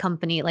taken this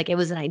company, like it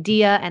was an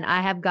idea, and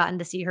I have gotten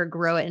to see her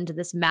grow it into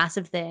this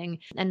massive thing.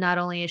 And not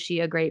only is she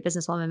a great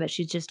businesswoman, but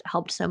she's just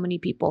helped so many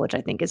people, which I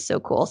think is so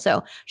cool.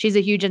 So she's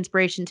a huge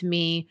inspiration to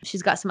me.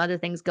 She's got some other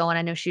things going.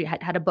 I know she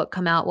had a book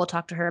come out. We'll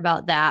talk to her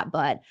about that,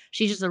 but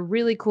she's just a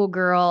really cool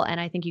girl. And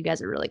I think you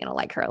guys are really going to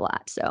like her a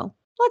lot. So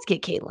let's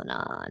get Caitlin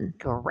on.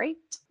 Great.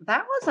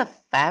 That was a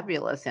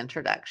fabulous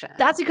introduction.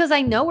 That's because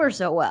I know her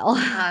so well.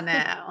 I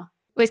know.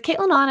 Was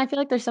Caitlin on? I feel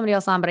like there's somebody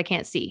else on, but I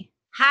can't see.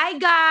 Hi,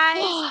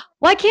 guys.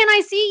 Why can't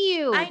I see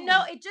you? I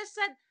know. It just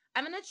said,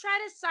 I'm going to try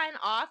to sign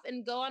off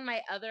and go on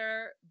my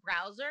other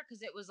browser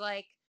because it was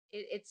like,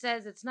 it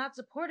says it's not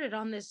supported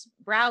on this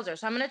browser.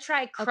 So I'm going to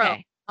try Chrome.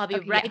 Okay. I'll be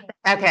right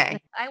back. Okay.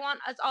 I want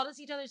us all to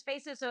see each other's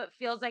faces so it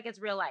feels like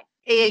it's real life.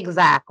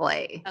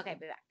 Exactly. Okay,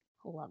 be back.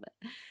 Love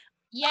it.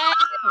 Yay.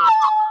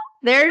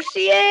 There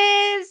she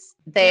is.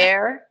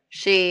 There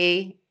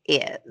she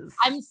is.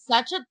 I'm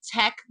such a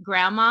tech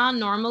grandma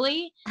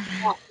normally.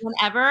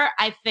 Whenever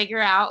I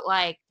figure out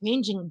like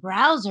changing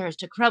browsers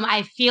to Chrome,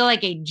 I feel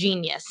like a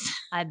genius.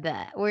 I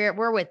bet.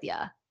 We're with you.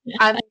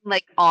 I mean,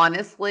 like,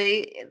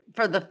 honestly,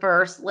 for the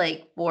first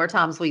like 4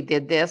 times we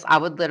did this, I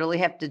would literally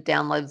have to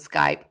download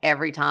Skype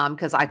every time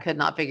because I could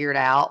not figure it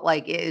out.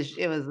 Like,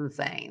 it was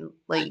insane.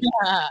 Like,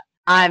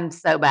 I'm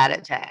so bad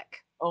at tech.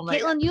 Oh my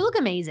Caitlin, God. you look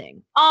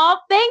amazing. Oh,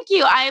 thank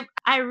you.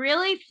 I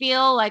really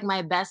feel like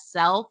my best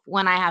self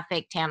when I have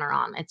fake tanner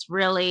on. It's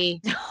really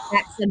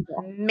that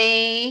simple.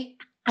 Me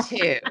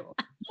too.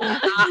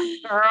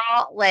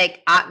 Girl,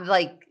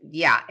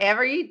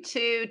 every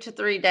 2 to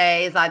 3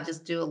 days, I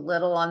just do a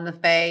little on the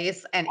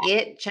face and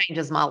it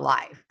changes my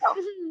life.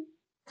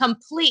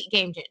 Complete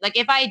game changer. Like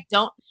if I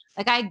don't,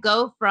 like I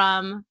go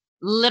from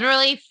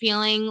literally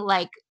feeling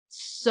like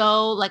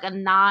so like a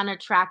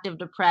non-attractive,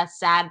 depressed,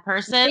 sad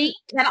person.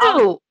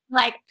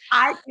 Like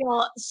I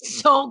feel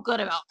so good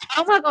about that.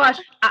 Oh my gosh.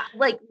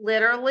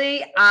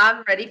 Literally,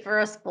 I'm ready for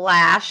a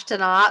splash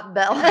tonight,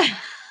 but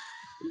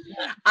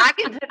I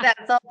can put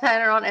that self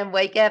tanner on and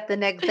wake up the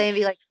next day and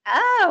be like,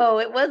 oh,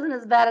 it wasn't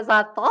as bad as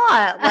I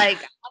thought. Like,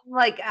 I'm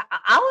like,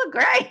 I look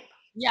great.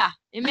 Yeah.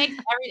 It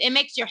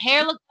makes your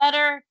hair look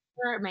better.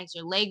 It makes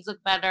your legs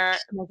look better. It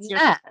makes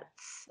Yes.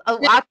 Oh,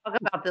 I talk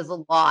about this a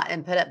lot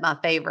and put up my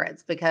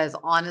favorites because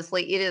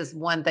honestly, it is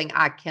one thing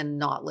I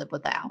cannot live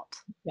without.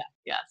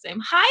 Yeah, same.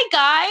 Hi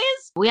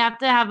guys. We have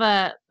to have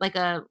a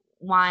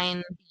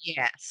wine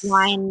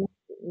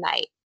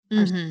night.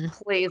 Mm-hmm.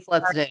 Please,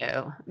 let's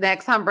do.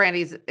 Next time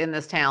Brandy's in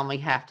this town, we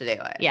have to do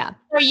it. Yeah.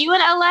 Are you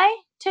in LA,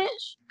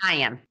 Tish? I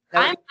am.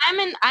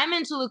 I'm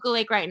in Toluca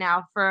Lake right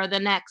now for the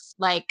next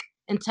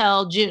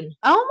until June.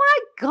 Oh my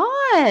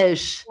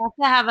gosh. We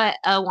have to have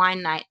a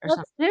wine night or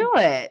Let's something. do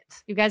it.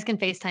 You guys can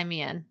FaceTime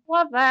me in.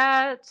 Love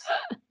that.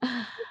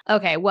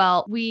 Okay,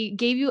 well, I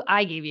gave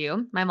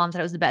you, my mom said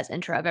it was the best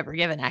intro I've ever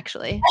given,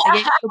 actually. I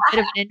gave you a bit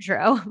of an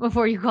intro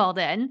before you called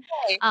in.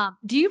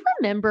 Do you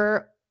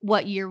remember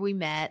what year we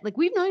met? Like,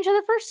 we've known each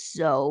other for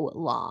so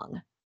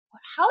long.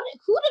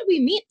 Who did we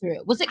meet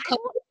through? Was it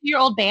Cody, your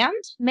old band?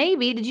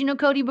 Maybe. Did you know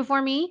Cody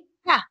before me?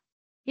 Yeah.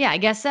 Yeah, I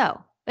guess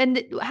so.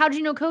 And how did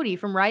you know Cody?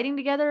 From writing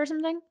together or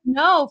something?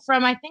 No,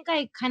 I think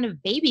I kind of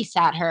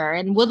babysat her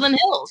in Woodland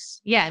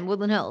Hills. Yeah, in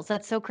Woodland Hills.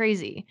 That's so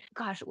crazy.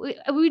 Gosh,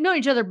 we've known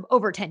each other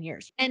over 10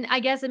 years. And I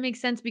guess it makes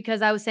sense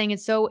because I was saying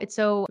it's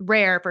so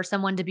rare for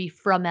someone to be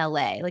from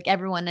LA. Like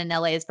everyone in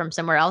LA is from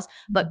somewhere else.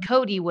 But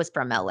Cody was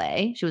from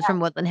LA. She was from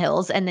Woodland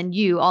Hills. And then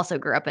you also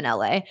grew up in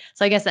LA.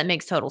 So I guess that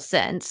makes total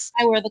sense.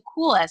 I were the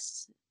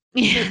coolest.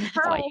 Yeah,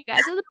 that's why you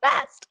guys are the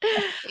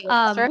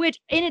best. Which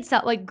in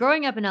itself, like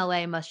growing up in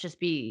LA must just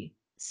be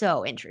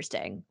so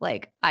interesting.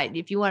 Like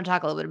if you want to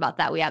talk a little bit about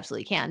that, we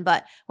absolutely can.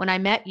 But when I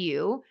met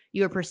you,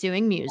 you were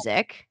pursuing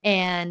music,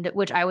 and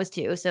which I was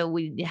too. So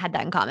we had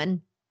that in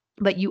common.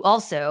 But you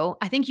also,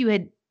 I think you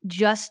had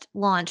just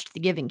launched the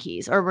Giving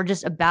Keys, or were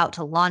just about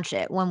to launch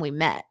it when we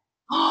met.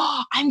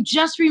 Oh, I'm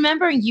just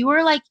remembering you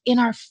were like in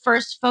our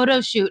first photo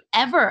shoot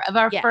ever of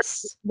our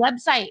first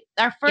website.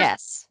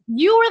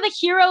 You were the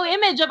hero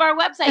image of our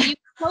website. You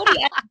Cody,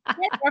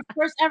 our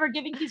first ever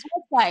Giving Keys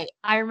website.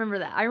 I remember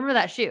that. I remember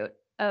that shoot.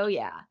 Oh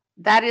yeah.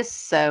 That is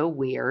so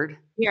weird.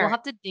 We'll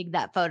have to dig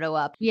that photo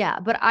up. Yeah,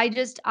 but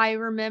I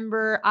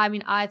remember, I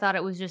mean, I thought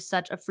it was just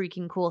such a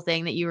freaking cool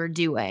thing that you were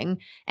doing.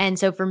 And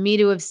so for me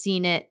to have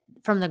seen it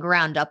from the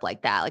ground up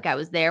like that, like I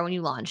was there when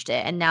you launched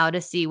it, and now to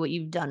see what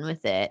you've done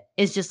with it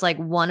is just like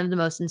one of the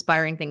most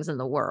inspiring things in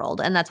the world.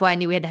 And that's why I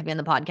knew we had to have you on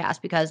the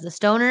podcast, because the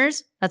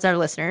stoners, that's our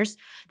listeners,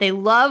 they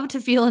love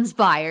to feel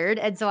inspired.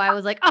 And so I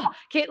was like, oh,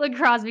 Caitlin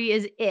Crosby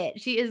is it.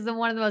 She is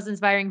one of the most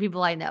inspiring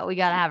people I know. We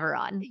got to have her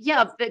on.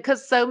 Yeah,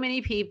 because so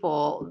many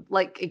people,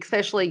 like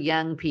especially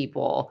young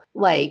people,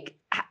 like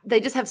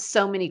they just have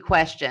so many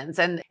questions,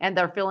 and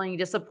they're feeling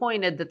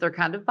disappointed that they're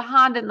kind of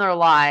behind in their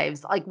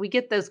lives. Like we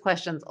get those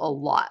questions a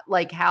lot.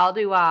 Like, how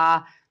do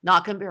I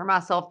not compare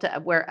myself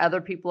to where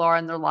other people are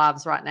in their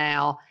lives right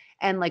now?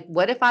 And like,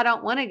 what if I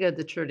don't want to go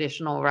the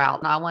traditional route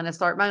and I want to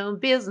start my own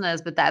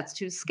business, but that's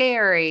too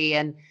scary?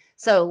 And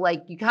so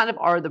like, you kind of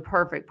are the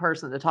perfect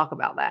person to talk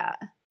about that.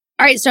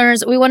 All right,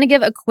 stoners, we want to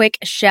give a quick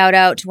shout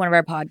out to one of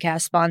our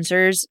podcast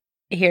sponsors.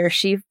 Here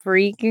she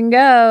freaking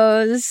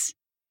goes.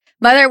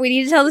 Mother, we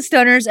need to tell the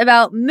stoners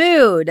about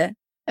Mood.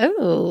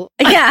 Oh,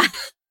 yeah.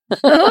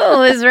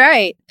 Oh, is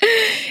right.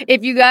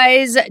 If you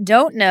guys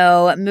don't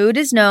know, Mood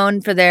is known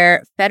for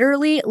their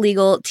federally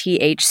legal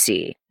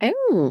THC.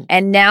 Oh.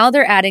 And now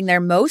they're adding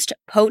their most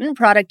potent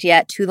product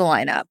yet to the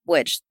lineup,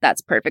 which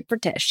that's perfect for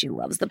Tish. She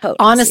loves the potency.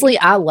 Honestly,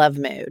 I love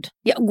Mood.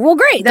 Yeah, well,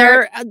 great.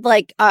 They're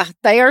like,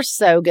 they are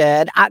so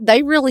good.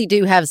 They really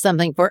do have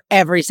something for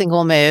every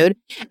single mood.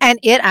 And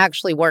it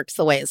actually works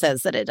the way it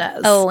says that it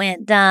does. Oh,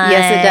 it does.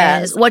 Yes, it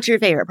does. What's your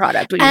favorite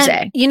product, would you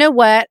say? You know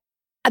what?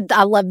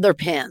 I love their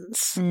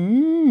pens.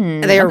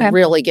 They're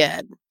really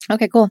good.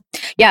 Okay, cool.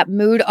 Yeah,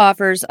 Mood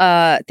offers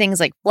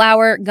things like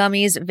flower,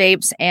 gummies,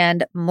 vapes,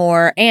 and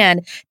more.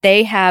 And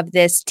they have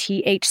this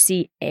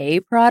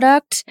THCA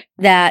product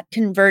that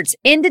converts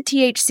into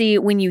THC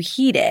when you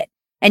heat it,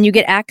 and you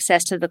get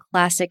access to the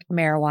classic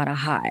marijuana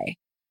high.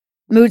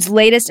 Mood's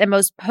latest and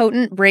most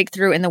potent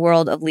breakthrough in the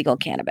world of legal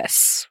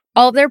cannabis.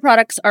 All of their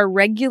products are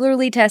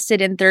regularly tested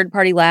in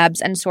third-party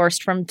labs and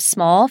sourced from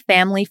small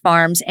family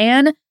farms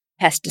and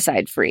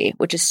pesticide-free,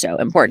 which is so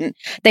important.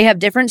 They have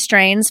different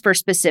strains for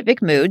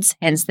specific moods,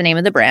 hence the name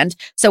of the brand.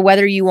 So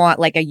whether you want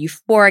like a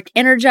euphoric,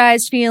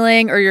 energized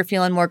feeling, or you're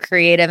feeling more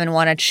creative and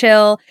want to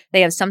chill,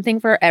 they have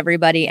something for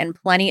everybody and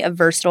plenty of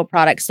versatile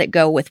products that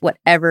go with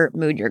whatever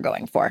mood you're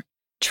going for.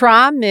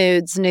 Try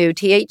Mood's new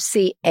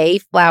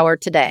THCA flower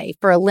today.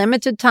 For a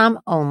limited time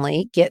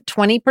only, get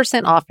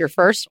 20% off your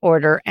first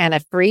order and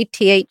a free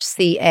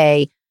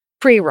THCA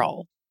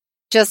pre-roll.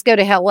 Just go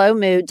to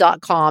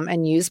hellomood.com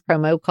and use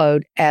promo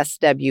code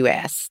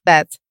SWS.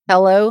 That's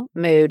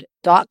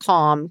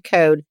hellomood.com,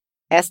 code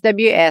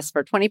SWS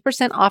for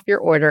 20% off your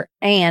order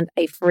and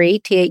a free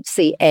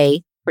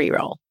THCA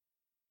pre-roll.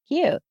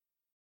 Cute.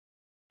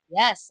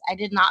 Yes, I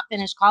did not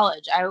finish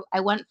college. I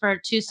went for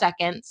 2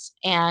 seconds,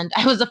 and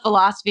I was a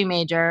philosophy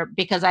major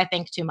because I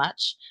think too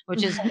much,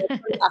 which is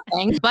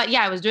nothing. But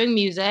yeah, I was doing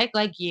music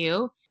like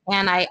you.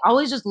 And I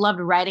always just loved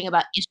writing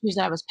about issues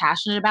that I was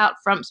passionate about,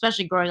 from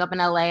especially growing up in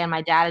LA, and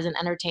my dad is in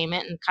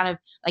entertainment, and kind of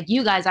like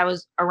you guys, I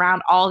was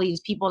around all these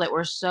people that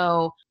were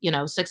so,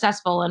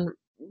 successful and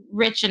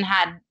rich and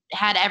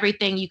had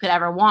everything you could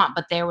ever want.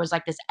 But there was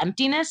like this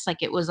emptiness,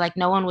 like it was like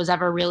no one was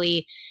ever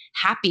really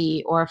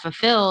happy or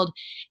fulfilled.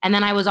 And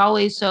then I was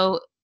always so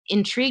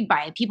intrigued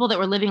by people that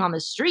were living on the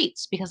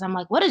streets, because I'm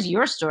like, what is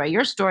your story?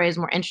 Your story is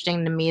more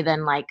interesting to me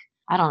than like,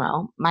 I don't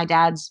know, my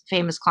dad's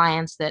famous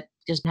clients that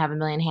just have a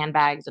million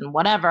handbags and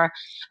whatever.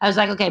 I was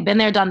like, okay, been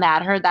there, done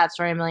that, heard that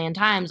story a million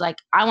times. Like,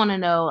 I want to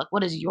know, like,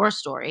 what is your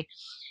story?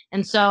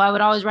 And so I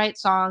would always write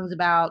songs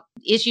about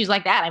issues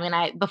like that. I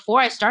mean, before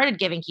I started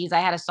Giving Keys, I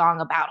had a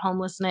song about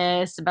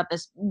homelessness, about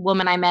this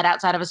woman I met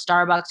outside of a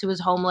Starbucks who was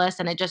homeless,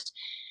 and it just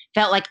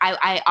felt like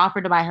I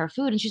offered to buy her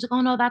food, and she's like, "Oh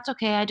no, that's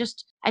okay. I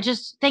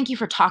just thank you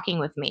for talking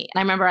with me." And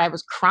I remember I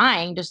was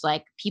crying, just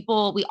like,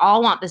 people, we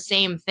all want the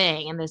same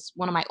thing. And this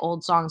one of my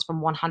old songs from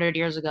 100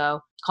 years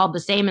ago called "The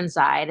Same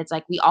Inside." It's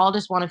like we all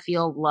just want to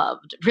feel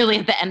loved, really,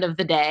 at the end of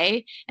the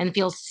day, and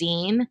feel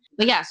seen.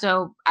 But yeah,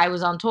 so I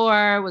was on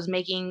tour, was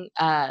making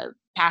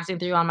passing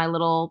through on my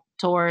little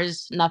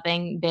tours,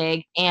 nothing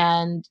big.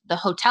 And the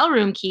hotel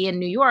room key in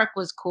New York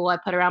was cool. I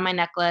put around my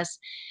necklace,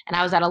 and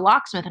I was at a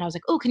locksmith, and I was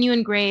like, "Oh, can you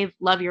engrave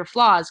Love Your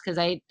Flaws?" Because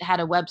I had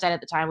a website at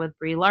the time with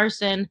Brie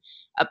Larson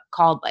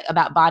called, like,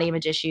 about body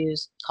image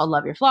issues, called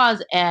Love Your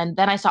Flaws. And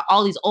then I saw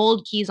all these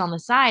old keys on the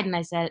side, and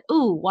I said,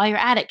 "Ooh, while you're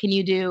at it, can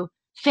you do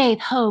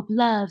faith, hope,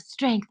 love,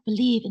 strength,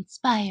 believe,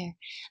 inspire,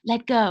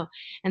 let go?"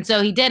 And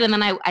so he did. And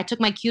then I took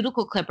my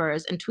cuticle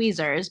clippers and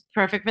tweezers,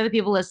 perfect for the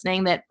people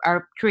listening that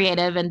are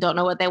creative and don't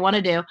know what they want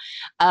to do.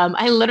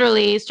 I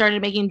literally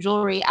started making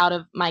jewelry out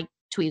of my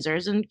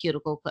tweezers and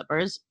cuticle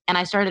clippers. And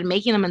I started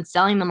making them and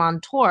selling them on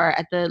tour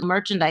at the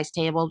merchandise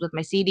tables with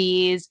my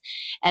CDs.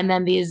 And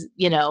then these,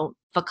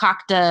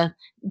 fakakta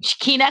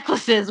key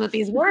necklaces with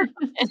these words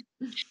on it.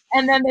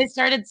 And then they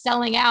started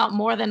selling out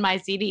more than my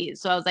CDs.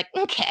 So I was like,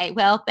 okay,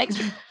 well, thanks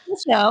for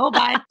the show.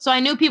 Bye. So I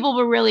knew people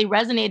were really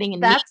resonating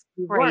and That's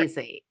making these words.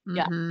 crazy.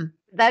 Yeah.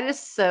 That is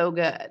so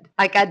good.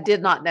 Like, I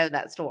did not know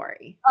that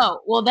story. Oh,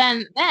 well,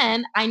 then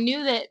I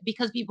knew that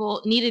because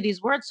people needed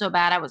these words so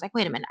bad, I was like,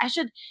 wait a minute,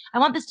 I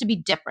want this to be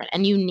different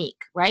and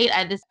unique, right?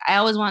 I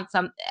always want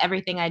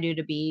everything I do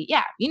to be,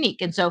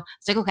 unique. And so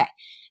it's like, okay,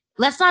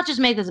 let's not just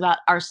make this about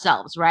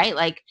ourselves, right?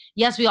 Like,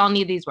 yes, we all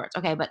need these words.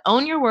 Okay, but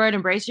own your word,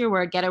 embrace your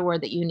word, get a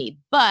word that you need.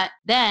 But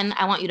then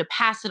I want you to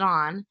pass it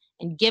on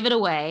and give it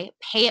away,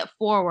 pay it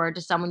forward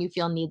to someone you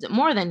feel needs it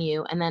more than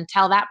you, and then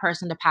tell that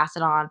person to pass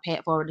it on, pay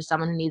it forward to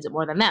someone who needs it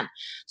more than them.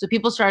 So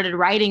people started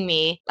writing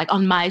me, like,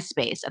 on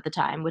MySpace at the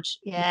time, which,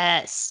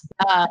 Yes.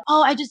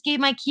 oh, I just gave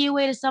my key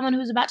away to someone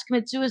who's about to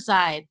commit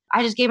suicide.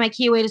 I just gave my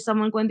key away to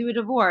someone going through a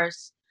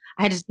divorce.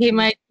 I just gave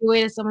my key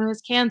away to someone who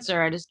has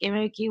cancer. I just gave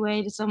my key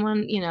away to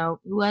someone,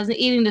 who has an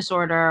eating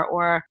disorder,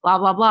 or blah,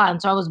 blah, blah. And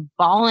so I was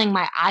bawling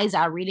my eyes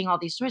out reading all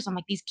these stories. I'm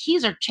like, these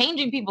keys are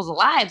changing people's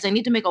lives. I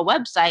need to make a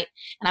website,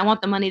 and I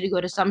want the money to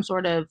go to some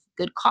sort of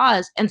good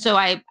cause. And so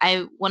I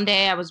one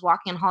day I was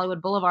walking on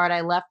Hollywood Boulevard.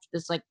 I left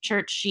this, like,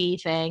 churchy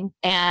thing,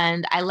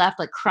 and I left,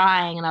 like,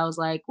 crying. And I was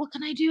like, what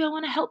can I do? I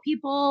want to help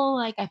people.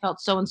 Like, I felt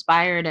so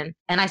inspired. And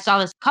I saw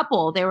this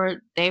couple, they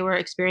were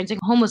experiencing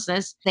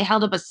homelessness. They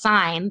held up a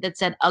sign that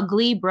said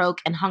ugly, broke,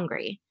 and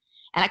hungry.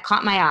 And it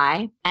caught my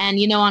eye. And,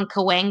 on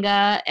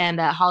Cahuenga and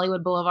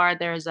Hollywood Boulevard,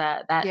 there's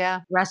that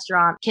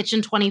restaurant,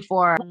 Kitchen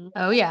 24.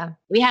 Oh, yeah.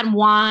 We had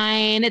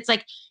wine. It's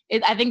like,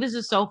 I think this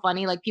is so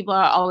funny. Like, people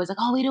are always like,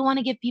 oh, we don't want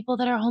to give people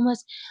that are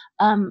homeless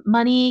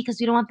money because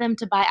we don't want them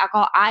to buy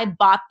alcohol. I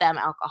bought them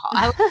alcohol.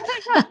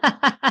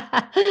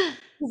 I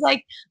was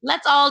like,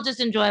 let's all just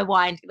enjoy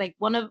wine. Like,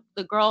 one of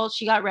the girls,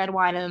 she got red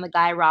wine, and then the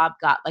guy, Rob,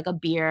 got, like, a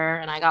beer,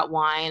 and I got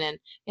wine, and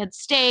we had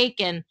steak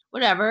and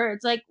whatever.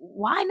 It's like,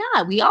 why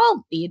not? We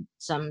all need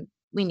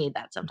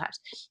that sometimes.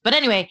 But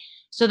anyway,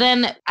 so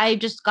then I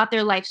just got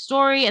their life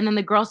story, and then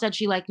the girl said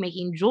she liked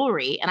making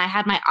jewelry, and I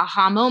had my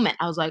aha moment.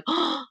 I was like,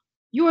 oh,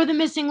 you are the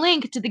missing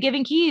link to the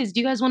Giving Keys. Do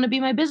you guys want to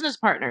be my business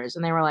partners?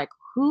 And they were like,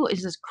 who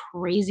is this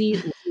crazy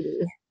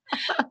lady?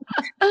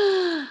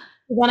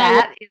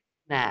 That is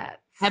nuts.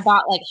 I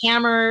bought, like,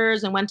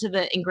 hammers and went to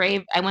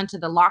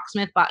the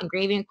locksmith, bought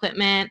engraving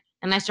equipment,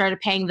 and I started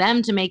paying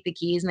them to make the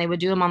keys, and they would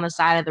do them on the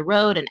side of the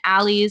road and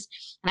alleys.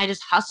 And I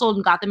just hustled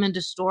and got them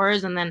into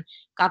stores, and then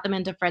got them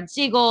into Fred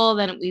Siegel.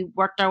 Then we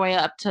worked our way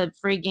up to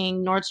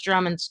freaking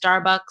Nordstrom and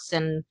Starbucks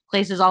and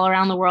places all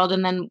around the world.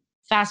 And then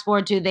fast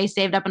forward to, they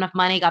saved up enough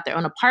money, got their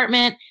own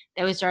apartment.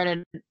 Then we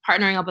started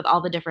partnering up with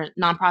all the different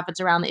nonprofits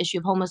around the issue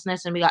of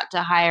homelessness, and we got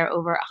to hire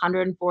over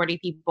 140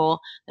 people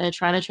that are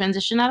trying to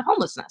transition out of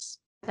homelessness.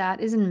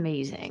 That is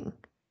amazing.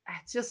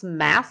 It's just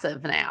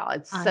massive now.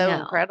 It's so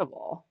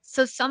incredible.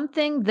 So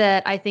something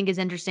that I think is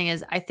interesting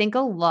is, I think a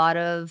lot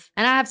of,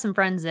 and I have some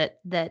friends that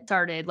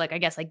started, like, I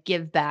guess, like,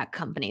 give back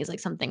companies, like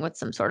something with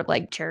some sort of,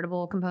 like,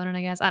 charitable component,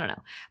 I guess. I don't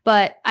know.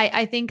 But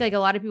I think, like, a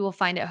lot of people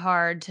find it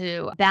hard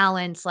to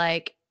balance,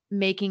 like,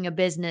 making a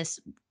business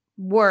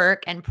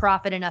work and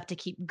profit enough to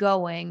keep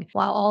going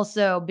while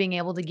also being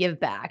able to give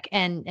back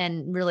and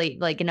really,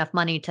 like, enough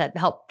money to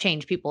help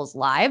change people's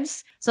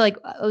lives. So, like,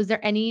 was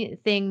there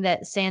anything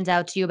that stands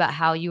out to you about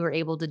how you were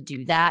able to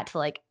do that, to,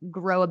 like,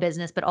 grow a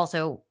business but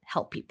also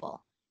help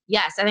people?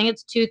 Yes, I think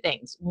it's two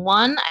things.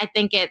 One, I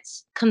think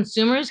it's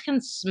consumers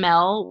can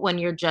smell when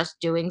you're just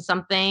doing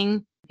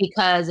something,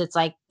 because it's,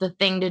 like, the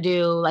thing to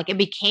do. Like, it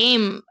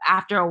became,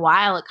 after a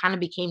while, it kind of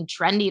became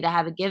trendy to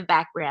have a give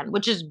back brand,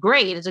 which is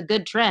great. It's a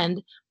good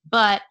trend.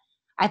 But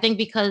I think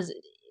because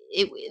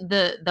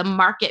the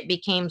market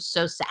became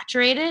so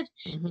saturated.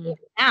 Mhm.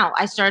 Now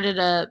I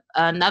started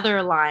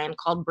another line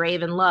called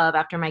Brave and Love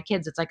after my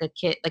kids. It's like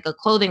a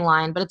clothing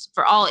line, but it's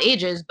for all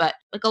ages, but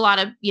like a lot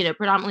of,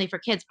 predominantly for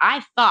kids.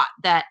 I thought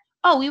that,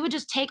 oh, we would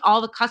just take all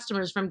the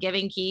customers from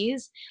Giving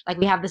Keys, like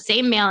we have the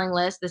same mailing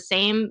list, the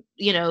same,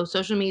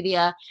 social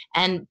media,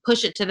 and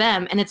push it to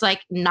them. And it's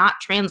like not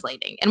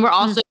translating. And we're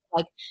also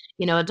like,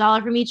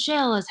 $1 from each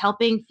sale is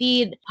helping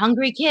feed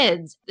hungry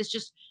kids. It's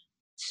just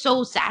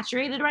so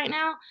saturated right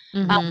now. I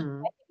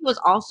Mhm. think it was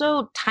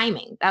also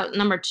timing. That was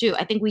number 2.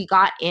 I think we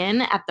got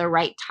in at the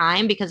right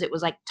time because it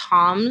was like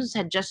Tom's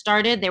had just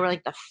started. They were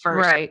like the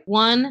first Right.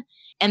 one.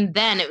 And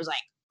then it was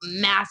like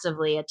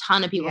massively a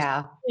ton of people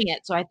Yeah. doing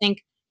it. So I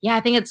think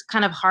it's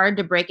kind of hard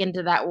to break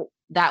into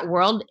that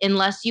world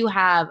unless you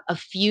have a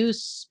few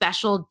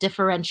special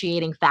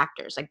differentiating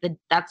factors. Like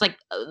that's like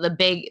the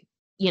big,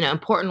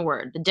 important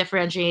word, the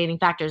differentiating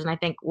factors. And I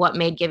think what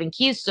made Giving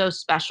Keys so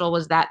special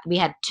was that we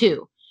had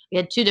 2. We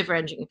had 2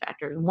 differentiating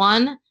factors.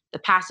 One, the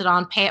pass it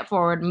on, pay it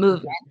forward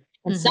movement.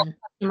 And some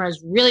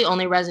customers really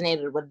only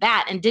resonated with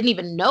that and didn't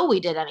even know we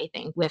did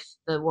anything with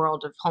the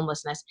world of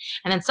homelessness.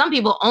 And then some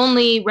people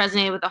only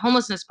resonated with the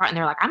homelessness part and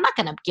they're like, I'm not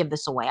going to give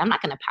this away. I'm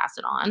not going to pass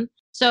it on.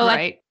 So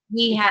Right.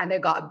 We kind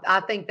of got,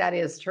 I think that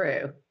is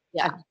true.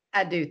 Yeah.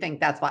 I do think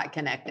that's why it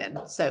connected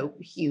so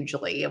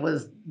hugely. It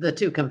was the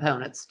 2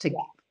 components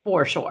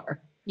for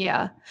sure.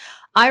 Yeah.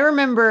 I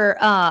remember,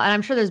 and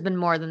I'm sure there's been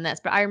more than this,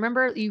 but I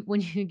remember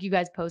when you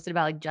guys posted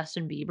about like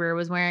Justin Bieber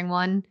was wearing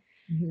one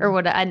or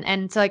what,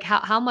 and so like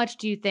how much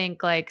do you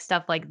think like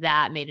stuff like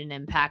that made an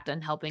impact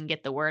on helping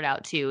get the word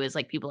out too, is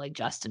like people like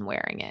Justin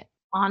wearing it?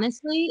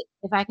 Honestly,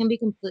 if I can be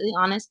completely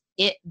honest,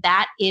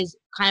 that is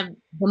kind of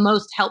the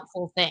most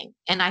helpful thing.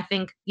 And I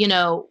think,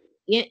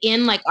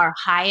 in like our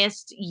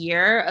highest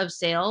year of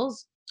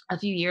sales a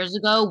few years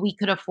ago, we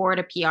could afford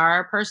a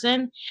PR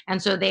person.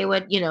 And so they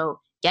would,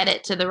 get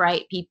it to the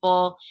right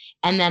people.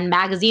 And then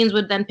magazines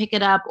would then pick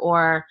it up,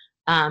 or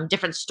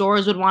different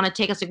stores would want to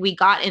take us. Like we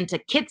got into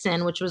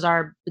Kitson, which was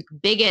our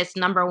biggest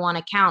number 1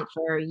 account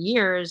for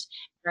years.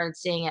 Started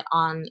seeing it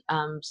on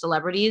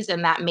celebrities,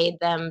 and that made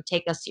them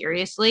take us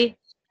seriously.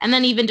 And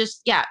then even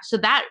just, so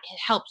that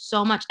helped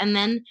so much. And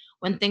then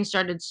when things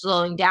started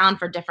slowing down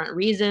for different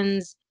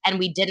reasons, and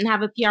we didn't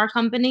have a PR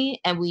company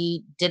and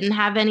we didn't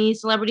have any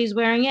celebrities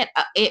wearing it,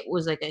 it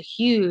was like a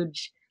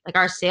huge, like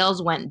our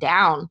sales went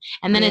down.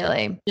 And then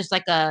it's just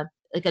like a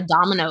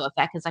domino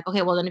effect. It's like,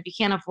 okay, well then if you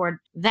can't afford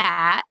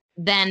that,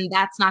 then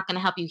that's not going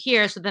to help you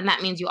here. So then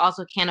that means you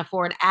also can't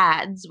afford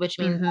ads, which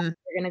means you're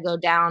going to go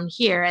down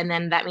here. And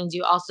then that means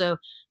you also,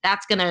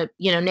 that's going to,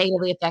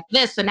 negatively affect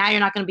this. So now you're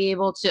not going to be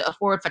able to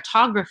afford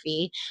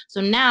photography.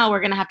 So now we're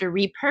going to have to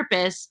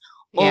repurpose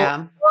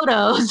old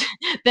photos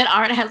that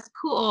aren't as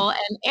cool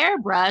and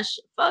airbrush,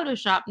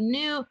 Photoshop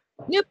new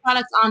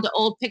products onto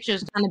old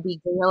pictures, kind of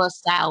be guerrilla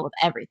style with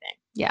everything.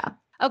 Yeah.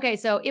 Okay,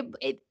 so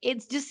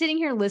it's just sitting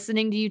here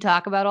listening to you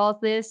talk about all of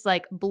this,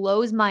 like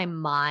blows my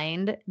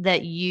mind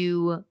that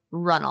you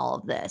run all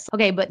of this.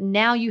 Okay, but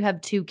now you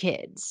have 2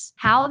 kids.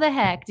 How the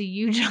heck do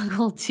you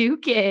juggle 2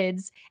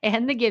 kids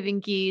and the Giving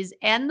Keys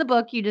and the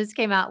book you just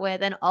came out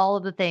with and all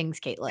of the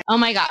things, Caitlin? Oh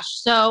my gosh.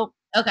 So,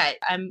 okay,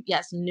 I'm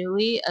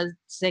newly a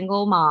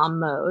single mom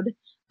mode,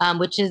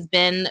 which has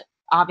been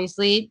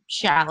obviously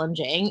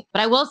challenging,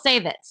 but I will say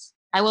this.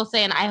 I will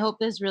say, and I hope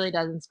this really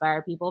does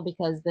inspire people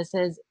because this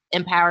has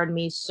empowered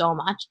me so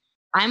much.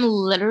 I'm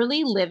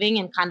literally living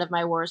in kind of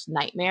my worst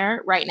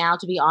nightmare right now,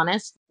 to be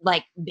honest,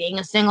 like being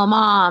a single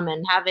mom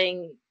and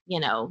having,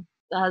 the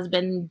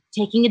husband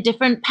taking a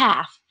different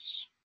path.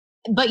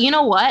 But you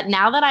know what?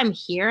 Now that I'm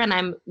here and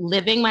I'm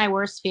living my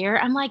worst fear,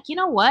 I'm like, you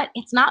know what?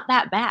 It's not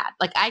that bad.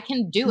 Like I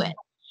can do it.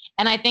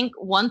 And I think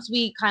once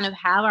we kind of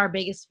have our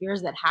biggest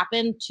fears that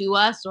happen to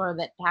us or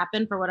that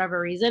happen for whatever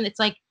reason, it's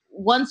like,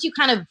 once you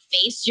kind of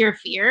face your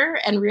fear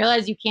and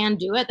realize you can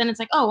do it, then it's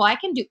like, oh, well, I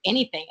can do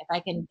anything if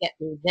I can get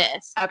through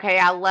this. Okay.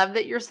 I love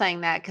that you're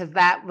saying that because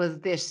that was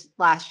this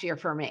last year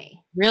for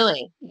me.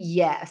 Really?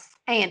 Yes.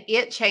 And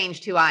it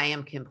changed who I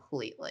am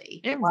completely.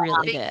 It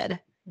really did.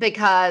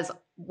 Because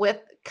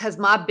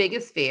my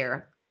biggest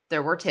fear,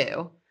 there were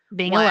 2.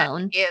 Being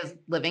alone. Is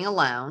living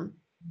alone.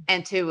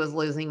 And 2 was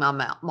losing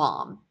my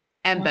mom.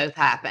 And both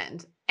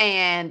happened.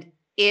 And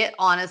it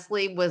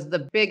honestly was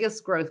the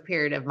biggest growth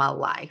period of my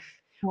life.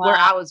 Wow. Where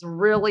I was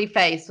really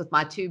faced with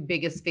my 2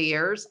 biggest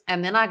fears.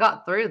 And then I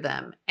got through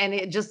them. And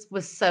it just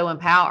was so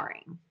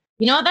empowering.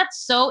 You know,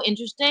 that's so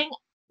interesting.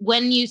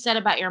 When you said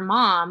about your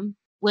mom,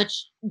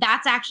 which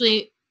that's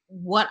actually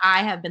what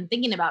I have been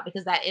thinking about,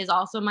 because that is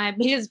also my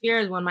biggest fear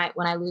is when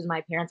I lose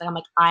my parents. I'm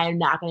like, I'm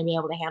not going to be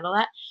able to handle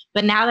that.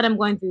 But now that I'm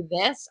going through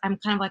this, I'm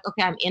kind of like,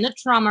 okay, I'm in a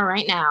trauma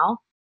right now.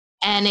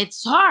 And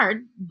it's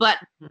hard, but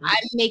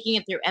I'm making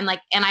it through. And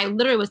I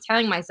literally was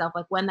telling myself,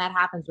 like, when that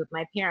happens with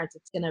my parents,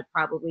 it's going to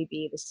probably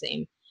be the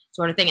same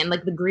sort of thing. And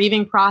like the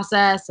grieving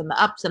process and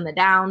the ups and the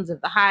downs of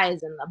the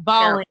highs and the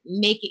bawling,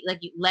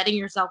 letting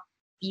yourself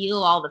feel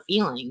all the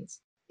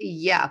feelings.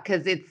 Yeah.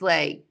 Cause it's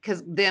like,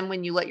 cause then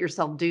when you let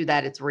yourself do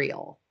that, it's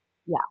real.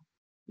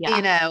 Yeah.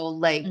 You know,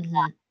 like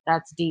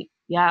That's deep.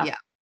 Yeah. Yeah.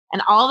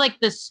 And all like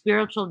the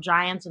spiritual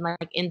giants and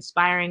like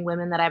inspiring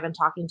women that I've been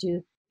talking to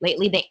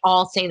lately, they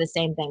all say the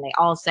same thing. They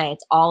all say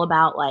it's all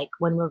about like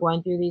when we're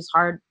going through these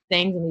hard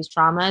things and these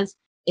traumas,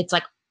 it's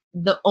like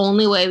the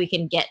only way we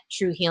can get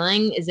true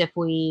healing is if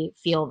we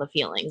feel the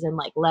feelings and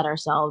like let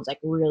ourselves like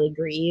really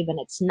grieve. And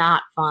it's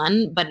not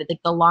fun, but like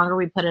the longer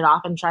we put it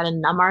off and try to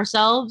numb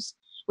ourselves,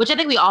 which I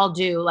think we all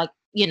do, like,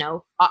 you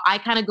know, I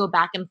kind of go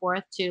back and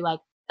forth to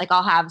like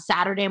I'll have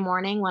Saturday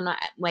morning when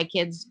my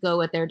kids go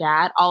with their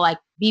dad, I'll like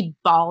be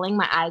bawling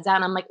my eyes out.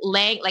 And I'm like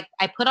laying, like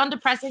I put on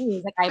depressing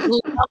music, I blew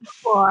on the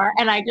floor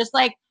and I just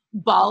like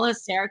bawl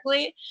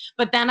hysterically.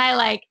 But then I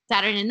like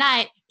Saturday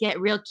night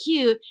get real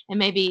cute and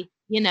maybe,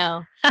 you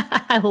know,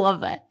 I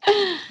love that.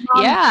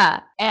 Yeah.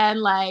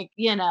 And like,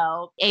 you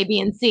know, A, B,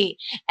 and C.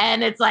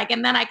 And it's like,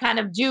 and then I kind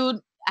of do,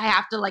 I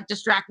have to like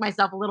distract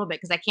myself a little bit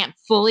because I can't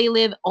fully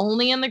live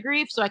only in the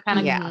grief. So I kind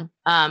of, Yeah.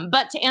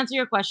 But to answer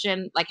your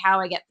question, like how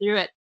I get through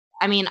it,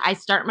 I mean, I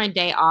start my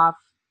day off.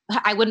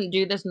 I wouldn't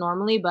do this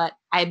normally, but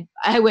I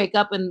wake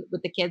up and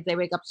with the kids, they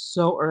wake up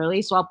so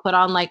early. So I'll put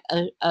on like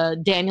a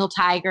Daniel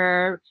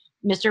Tiger,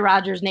 Mr.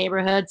 Rogers'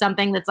 Neighborhood,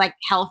 something that's like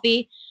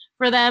healthy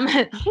for them.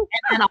 And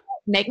then I'll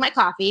make my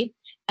coffee.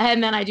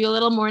 And then I do a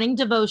little morning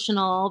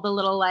devotional, the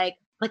little like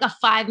a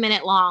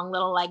 5-minute long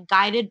little like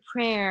guided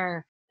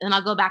prayer. And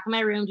I'll go back in my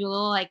room, do a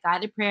little like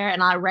guided prayer,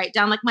 and I'll write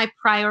down like my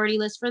priority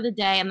list for the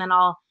day. And then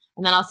I'll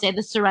say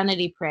the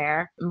Serenity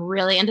Prayer. I'm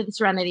really into the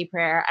Serenity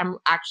Prayer. I'm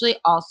actually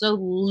also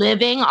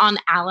living on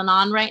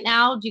Al-Anon right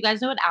now. Do you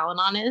guys know what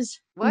Al-Anon is?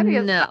 What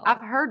is No. that?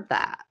 I've heard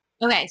that.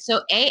 Okay,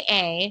 so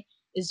AA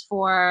is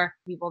for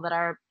people that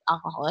are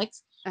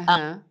alcoholics.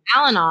 Uh-huh.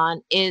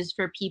 Al-Anon is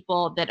for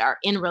people that are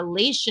in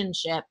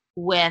relationship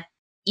with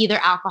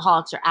either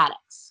alcoholics or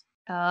addicts.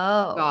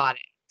 Oh. Got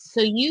it. So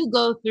you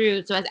go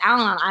through, so as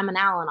Al-Anon, I'm an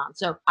Al-Anon.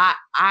 So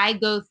I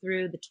go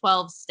through the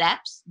 12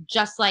 steps,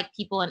 just like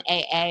people in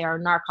AA or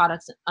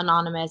Narcotics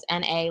Anonymous,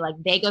 NA, like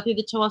they go through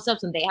the 12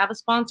 steps and they have a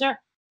sponsor.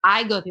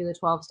 I go through the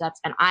 12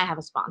 steps and I have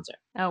a sponsor.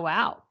 Oh,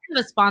 wow. I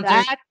have a sponsor.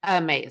 That's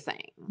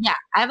amazing. Yeah.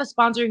 I have a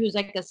sponsor who's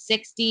like a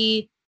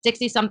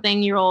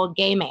 60-something-year-old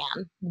gay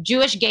man,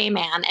 Jewish gay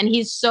man. And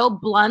he's so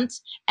blunt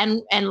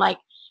and like,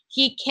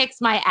 he kicks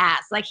my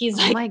ass. Like he's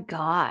like, oh my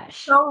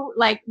gosh, so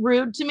like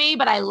rude to me,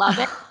 but I love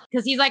it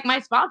because he's like my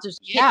sponsor.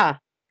 Yeah.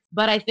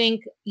 But I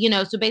think, you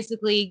know, so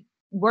basically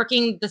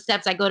working the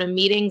steps, I go to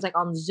meetings like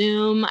on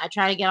Zoom. I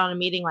try to get on a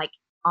meeting like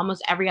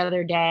almost every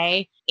other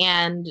day.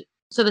 And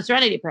so the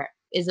Serenity Prayer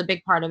is a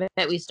big part of it.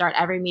 That we start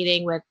every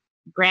meeting with,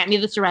 grant me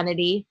the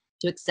serenity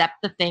to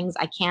accept the things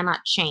I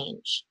cannot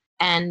change.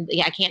 And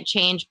yeah, I can't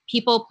change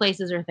people,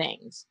 places, or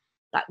things.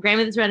 Grant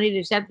me the serenity to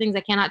accept things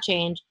I cannot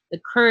change, the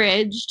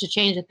courage to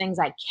change the things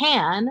I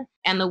can,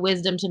 and the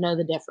wisdom to know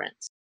the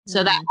difference.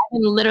 So that I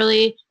can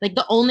literally, like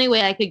the only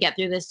way I could get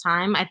through this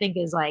time, I think,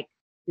 is like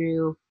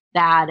through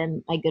that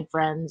and my good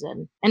friends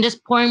and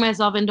just pouring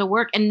myself into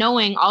work and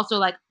knowing also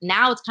like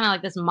now it's kind of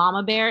like this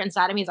mama bear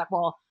inside of me is like,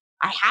 well,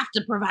 I have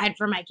to provide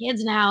for my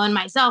kids now and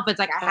myself. It's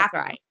like I have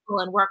to go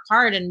and work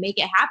hard and make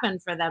it happen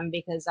for them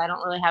because I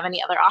don't really have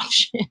any other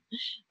option.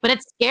 But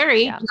it's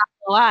scary, not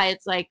gonna lie.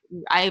 It's like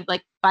I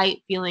like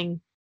fight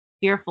feeling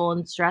fearful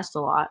and stressed a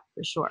lot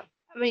for sure.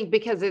 I mean,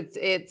 because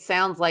it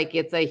sounds like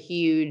it's a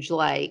huge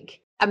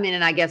like, I mean,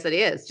 and I guess it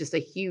is just a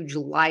huge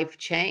life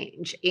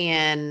change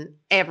in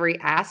every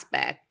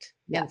aspect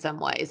in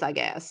some ways, I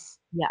guess.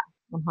 Yeah,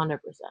 100%.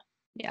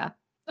 Yeah.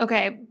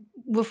 Okay.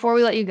 Before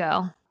we let you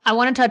go, I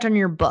want to touch on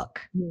your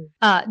book.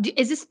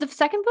 Is this the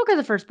second book or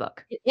the first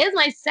book? It is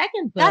my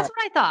second book. That's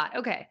what I thought.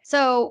 Okay.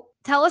 So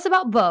tell us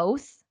about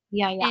both.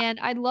 Yeah. And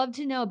I'd love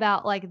to know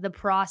about like the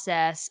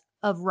process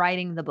of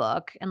writing the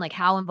book and like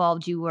how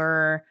involved you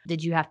were.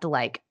 Did you have to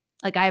like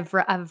I have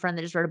a friend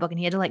that just wrote a book and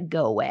he had to like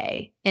go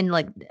away and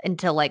like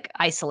into like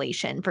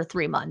isolation for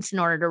 3 months in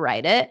order to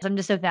write it. So I'm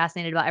just so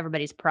fascinated about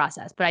everybody's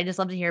process, but I just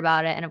love to hear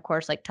about it. And of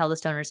course, like tell the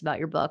stoners about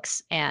your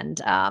books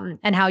and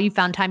how you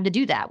found time to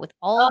do that with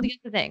all the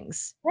other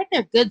things. I think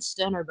they're good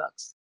stoner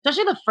books.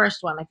 Especially the first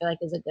one, I feel like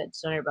is a good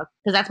stoner book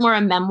because that's more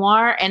a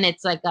memoir, and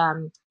it's like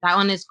that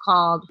one is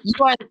called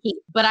 "You Are the Key."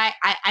 But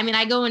I mean,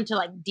 I go into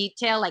like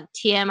detail, like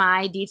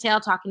TMI detail,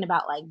 talking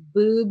about like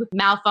boob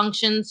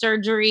malfunction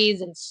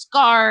surgeries and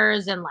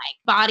scars and like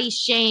body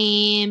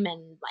shame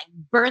and like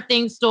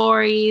birthing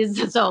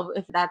stories. So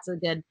if that's a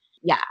good,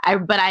 I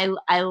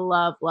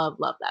love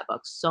that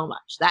book so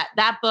much.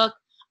 That book.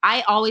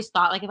 I always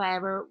thought like if I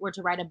ever were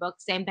to write a book,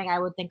 same thing, I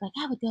would think like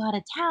I would go out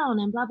of town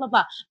and blah, blah,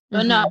 blah.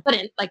 But no, I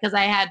wouldn't, like, cause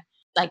I had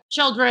like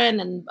children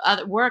and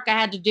other work I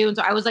had to do. And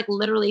so I was like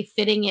literally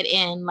fitting it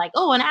in like,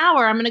 oh, an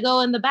hour, I'm going to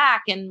go in the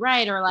back and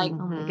write, or like,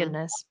 oh my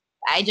goodness.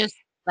 I just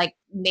like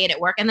made it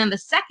work. And then the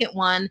second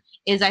one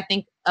is, I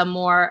think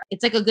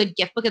it's like a good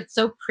gift book. It's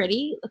so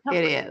pretty.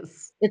 It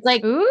is. It's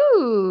like,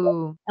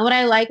 ooh. And what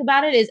I like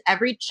about it is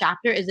every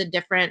chapter is a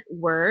different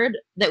word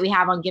that we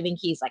have on Giving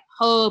Keys, like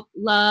hope,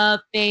 love,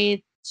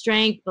 faith,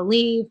 strength,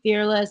 believe,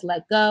 fearless,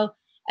 let go.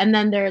 And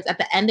then there's at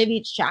the end of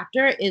each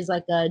chapter is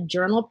like a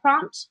journal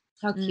prompt.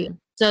 How cute.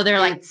 So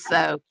they're like, It's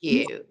so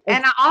cute.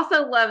 And I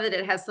also love that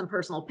it has some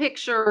personal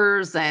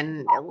pictures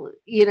and,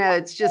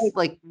 it's just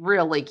like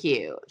really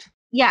cute.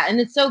 yeah, and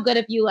it's so good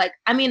if you like,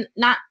 I mean,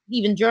 not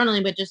even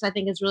journaling, but just I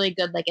think it's really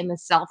good like in the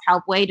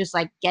self-help way, just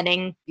like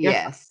getting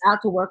yourself Yes. out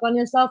to work on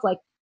yourself. Like,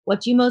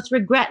 what do you most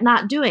regret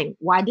not doing?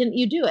 Why didn't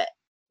you do it?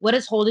 What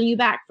is holding you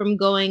back from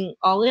going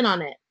all in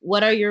on it?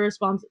 What are your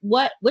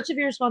which of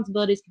your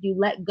responsibilities could you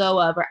let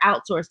go of or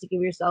outsource to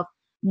give yourself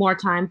more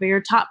time for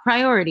your top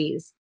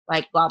priorities?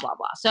 Like blah blah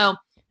blah. So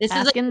this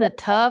Asking the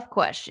tough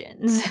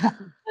questions.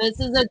 this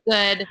is a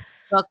good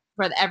book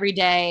for the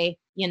everyday,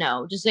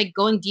 just like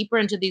going deeper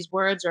into these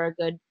words, or a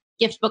good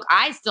gift book.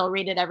 I still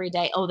read it every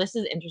day. Oh, this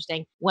is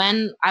interesting.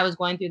 When I was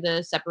going through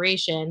the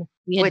separation,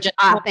 we had Which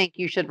I think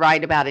you should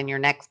write about in your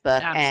next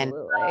book and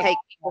take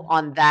people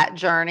on that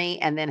journey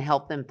and then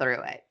help them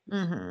through it.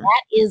 Mm-hmm.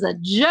 That is a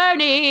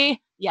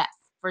journey. Yes,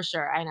 for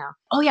sure. I know.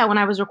 Oh yeah, when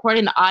I was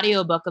recording the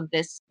audiobook of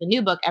the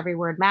new book, Every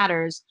Word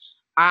Matters,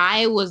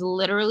 I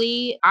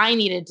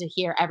needed to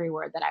hear every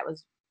word that I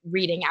was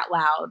reading out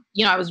loud.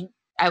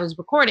 I was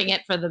recording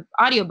it for the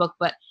audiobook,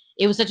 but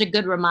it was such a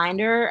good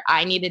reminder.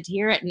 I needed to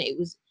hear it. And it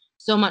was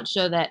so much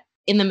so that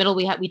in the middle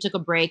we took a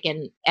break,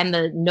 and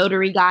the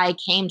notary guy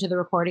came to the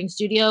recording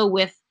studio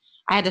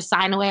I had to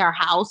sign away our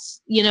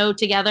house,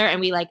 together. And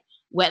we like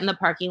went in the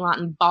parking lot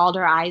and bawled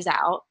our eyes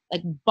out,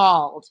 like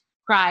bawled,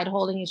 cried,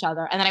 holding each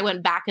other. And then I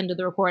went back into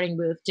the recording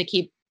booth to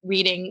keep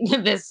reading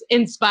this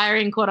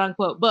inspiring quote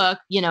unquote book,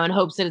 in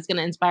hopes that it's going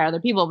to inspire other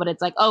people. But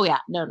it's like, oh yeah,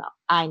 no,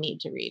 I need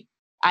to read.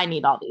 I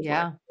need all these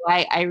words.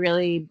 I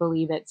really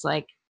believe it's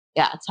like,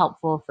 yeah, it's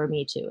helpful for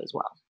me too as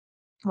well.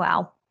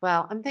 Wow.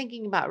 Well, I'm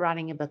thinking about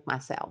writing a book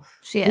myself.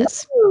 She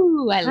is.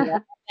 Ooh, I love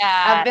that.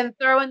 I've been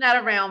throwing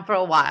that around for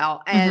a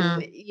while.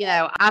 And,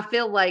 I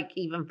feel like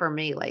even for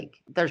me, like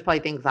there's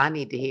probably things I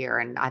need to hear.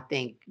 And I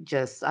think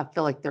I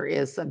feel like there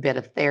is a bit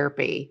of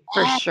therapy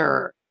for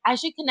sure. I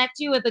should connect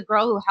you with a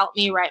girl who helped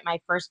me write my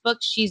first book.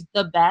 She's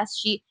the best.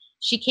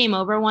 She came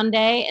over one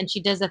day and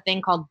she does a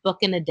thing called Book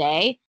in a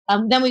Day.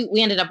 Then we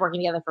ended up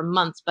working together for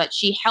months, but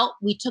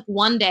we took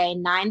one day,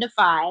 9 to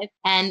 5,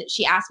 and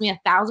she asked me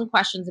 1,000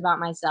 questions about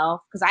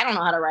myself because I don't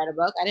know how to write a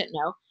book. I didn't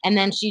know. And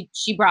then she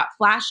brought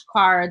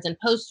flashcards and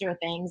poster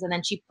things. And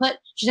then she's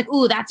like,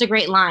 ooh, that's a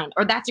great line,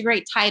 or that's a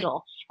great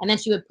title. And then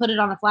she would put it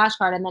on a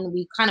flashcard, and then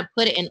we kind of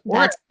put it in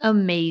order. That's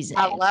amazing.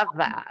 I love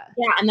that.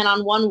 Yeah. And then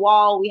on one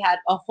wall, we had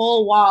a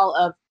whole wall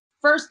of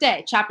first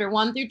day, chapter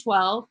 1 through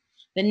 12,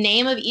 the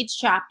name of each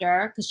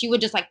chapter, because she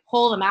would just like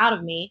pull them out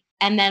of me.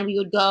 And then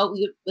we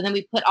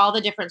put all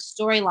the different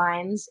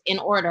storylines in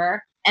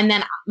order. And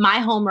then my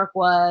homework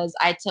was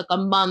I took a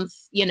month,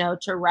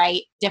 to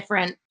write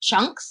different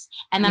chunks.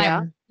 And then I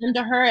sent them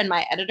to her and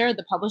my editor,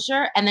 the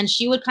publisher. And then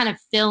she would kind of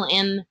fill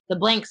in the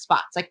blank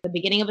spots, like the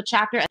beginning of a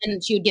chapter. And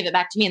then she would give it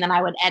back to me, and then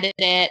I would edit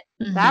it.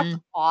 Mm-hmm. That's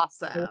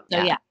awesome.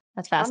 So yeah.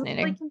 That's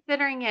fascinating. I'm really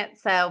considering it.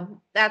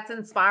 So that's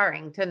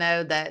inspiring to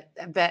know that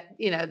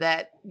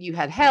you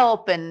had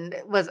help. And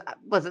was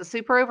it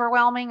super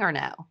overwhelming or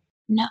no?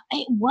 No,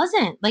 it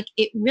wasn't. Like,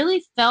 it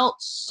really felt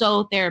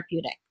so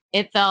therapeutic.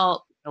 It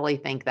felt. I really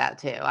think that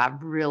too. I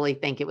really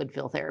think it would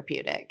feel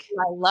therapeutic.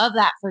 I love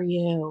that for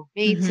you.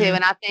 Me too.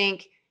 And I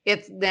think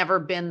it's never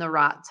been the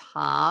right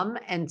time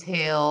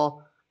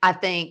until I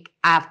think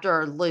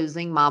after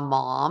losing my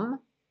mom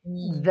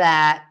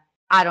that,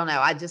 I don't know,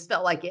 I just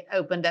felt like it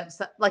opened up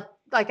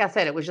like I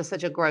said, it was just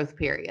such a growth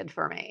period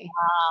for me.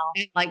 Wow.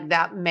 And like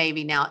that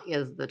maybe now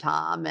is the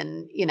time.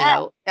 And,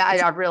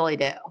 I really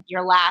do.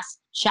 Your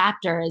last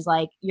chapter is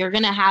like, you're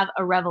going to have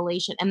a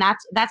revelation. And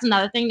that's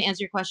another thing to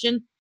answer your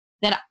question,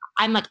 that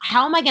I'm like,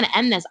 how am I going to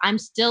end this? I'm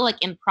still like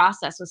in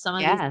process with some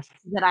of these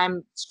that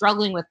I'm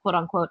struggling with, quote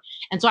unquote.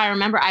 And so I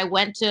remember I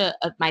went to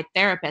my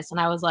therapist and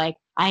I was like,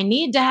 I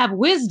need to have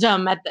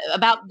wisdom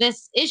about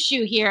this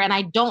issue here. And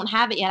I don't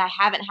have it yet. I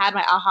haven't had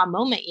my aha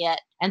moment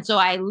yet. And so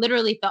I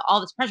literally felt all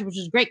this pressure, which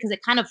was great because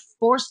it kind of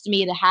forced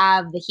me to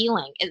have the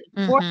healing. It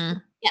forced me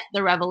to get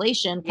the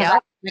revelation because I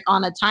was like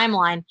on a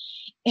timeline.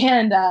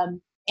 And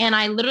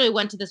I literally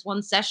went to this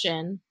one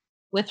session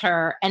with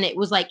her, and it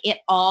was like it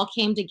all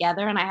came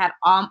together, and I had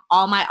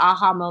all my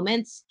aha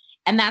moments,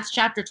 and that's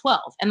chapter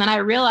 12. And then I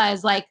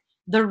realized like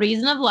the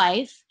reason of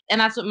life, and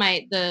that's what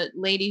the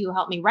lady who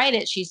helped me write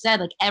it, she said,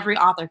 like every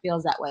author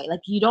feels that way. Like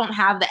you don't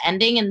have the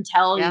ending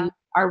until you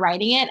are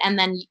writing it, and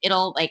then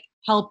it'll like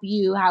help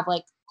you have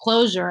like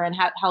closure and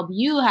help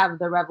you have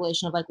the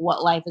revelation of like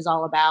what life is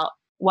all about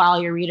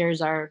while your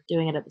readers are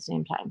doing it at the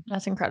same time.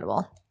 That's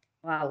incredible.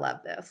 Well, I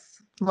love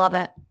this. Love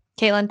it.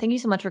 Caitlin, thank you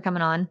so much for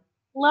coming on.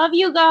 Love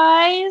you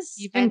guys.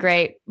 You've been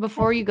great.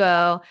 Before you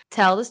go,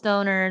 tell the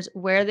stoners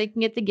where they can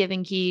get the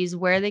Giving Keys,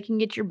 where they can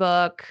get your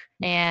book,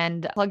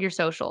 and plug your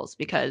socials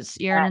because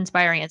you're an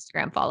inspiring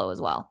Instagram follow as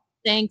well.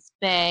 Thanks,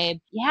 babe.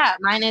 Yeah,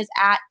 mine is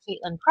at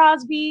Caitlin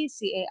Crosby,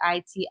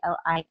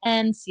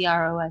 CAITLIN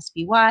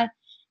CROSBY.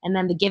 And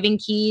then the Giving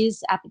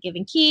Keys at the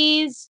Giving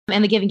Keys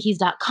and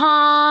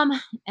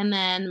thegivingkeys.com. And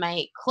then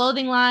my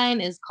clothing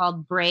line is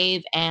called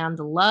Brave and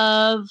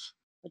Love.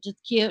 which is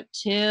cute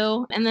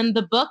too. And then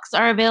the books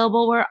are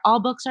available where all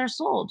books are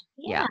sold.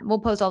 Yeah, we'll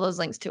post all those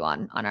links too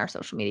on our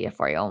social media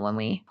for you when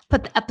we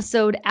put the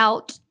episode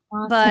out.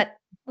 Awesome. But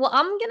well,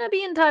 I'm gonna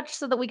be in touch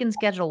so that we can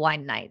schedule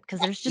wine night because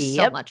there's just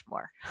so much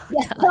more.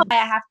 Yes, no, I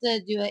have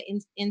to do an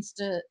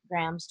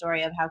Instagram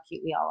story of how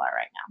cute we all are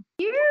right now.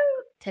 Cute.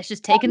 Tish is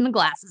taking the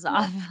glasses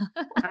off.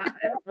 I'm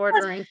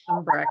ordering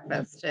some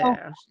breakfast too.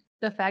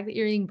 The fact that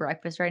you're eating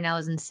breakfast right now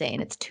is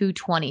insane. It's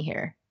 2:20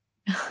 here.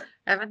 I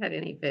haven't had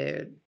any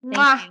food.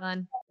 Thanks,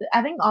 Caitlin.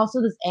 I think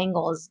also this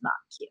angle is not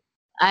cute.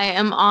 I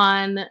am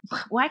on.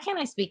 Why can't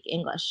I speak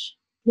English?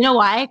 You know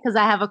why? Because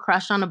I have a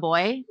crush on a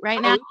boy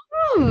right now.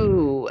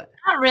 Ooh.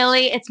 Not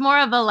really. It's more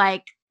of a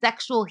like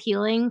sexual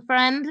healing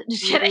friend.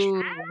 Just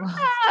kidding.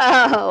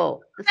 Oh,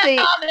 see,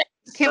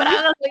 can we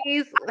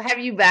please have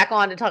you back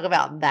on to talk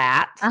about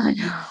that? I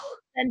know.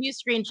 Send you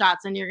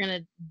screenshots and you're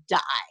gonna die.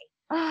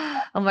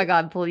 Oh my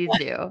God, please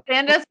do.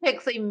 Send us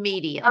pics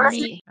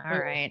immediately. All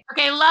right.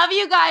 Okay, love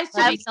you guys.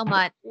 Love you so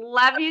much.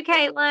 Love you,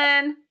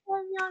 Caitlin.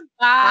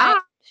 Bye.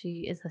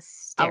 She is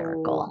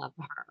hysterical. I love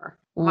her.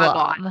 Oh my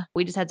God.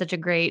 We just had such a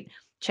great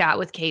chat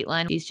with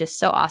Caitlin. She's just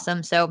so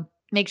awesome. So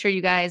make sure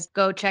you guys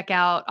go check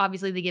out,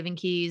 obviously, the Giving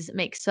Keys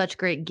make such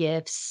great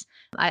gifts.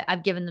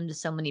 I've given them to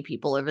so many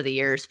people over the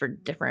years for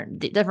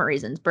different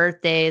reasons,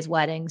 birthdays,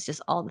 weddings,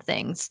 just all the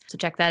things. So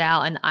check that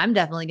out. And I'm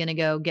definitely going to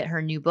go get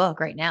her new book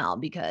right now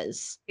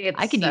because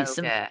I could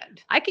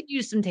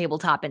use some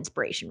tabletop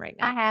inspiration right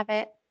now. I have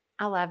it.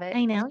 I love it.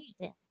 I know you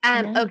do.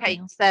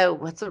 Okay, so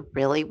what's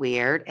really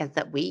weird is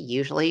that we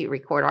usually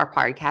record our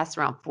podcast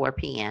around 4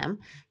 p.m.,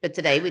 but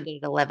today we did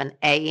it 11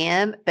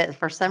 a.m., but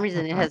for some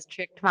reason it has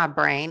tricked my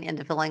brain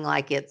into feeling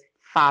like it's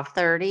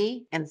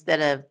 5:30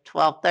 instead of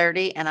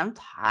 12:30, and I'm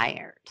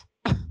tired.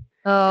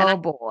 Oh,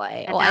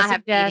 boy. Well, I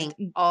have been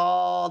eating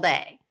all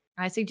day.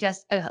 I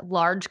suggest a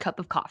large cup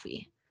of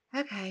coffee.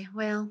 Okay,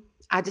 well,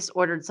 I just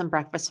ordered some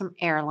breakfast from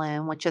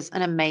Heirloom, which is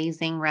an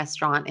amazing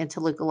restaurant in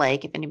Toluca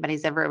Lake. If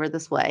anybody's ever over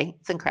this way,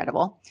 it's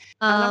incredible.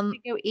 I'm going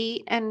to go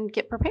eat and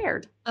get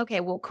prepared. Okay,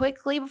 well,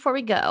 quickly before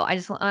we go, I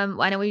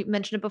know we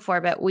mentioned it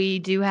before, but we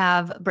do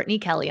have Brittany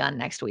Kelly on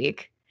next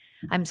week.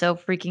 I'm so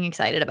freaking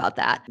excited about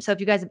that. So if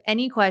you guys have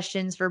any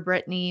questions for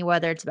Brittany,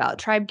 whether it's about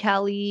Tribe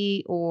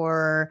Kelly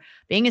or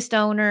being a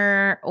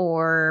stoner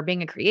or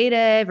being a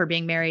creative or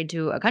being married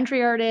to a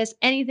country artist,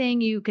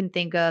 anything you can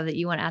think of that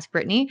you want to ask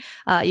Brittany,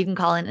 you can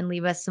call in and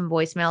leave us some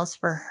voicemails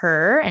for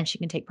her and she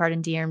can take part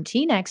in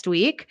DRMT next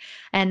week.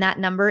 And that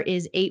number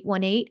is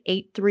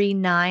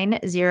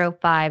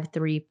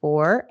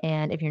 818-839-0534.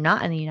 And if you're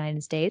not in the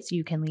United States,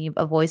 you can leave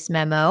a voice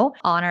memo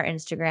on our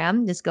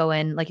Instagram. Just go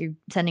in like you're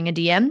sending a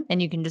DM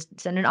and you can just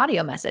send an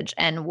audio message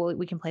and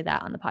we can play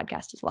that on the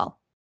podcast as well.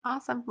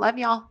 Awesome. Love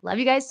y'all. Love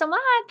you guys so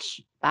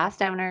much. Bye,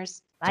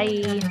 stoners.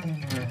 Bye.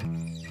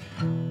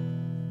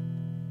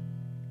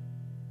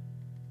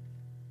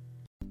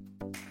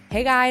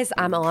 Hey guys,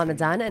 I'm Alana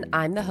Dunn and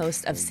I'm the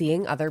host of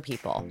Seeing Other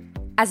People.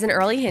 As an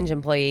early Hinge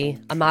employee,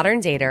 a modern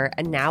dater,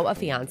 and now a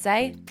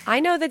fiance, I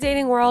know the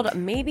dating world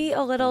maybe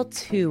a little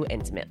too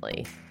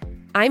intimately.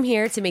 I'm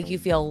here to make you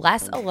feel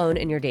less alone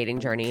in your dating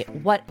journey,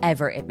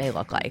 whatever it may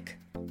look like.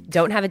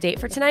 Don't have a date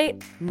for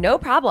tonight? No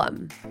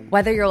problem.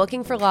 Whether you're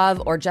looking for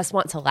love or just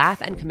want to laugh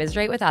and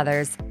commiserate with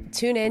others,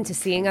 tune in to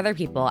Seeing Other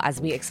People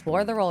as we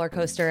explore the roller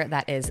coaster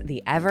that is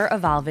the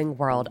ever-evolving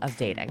world of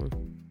dating.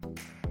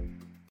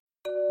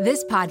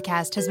 This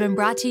podcast has been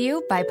brought to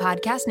you by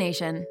Podcast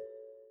Nation.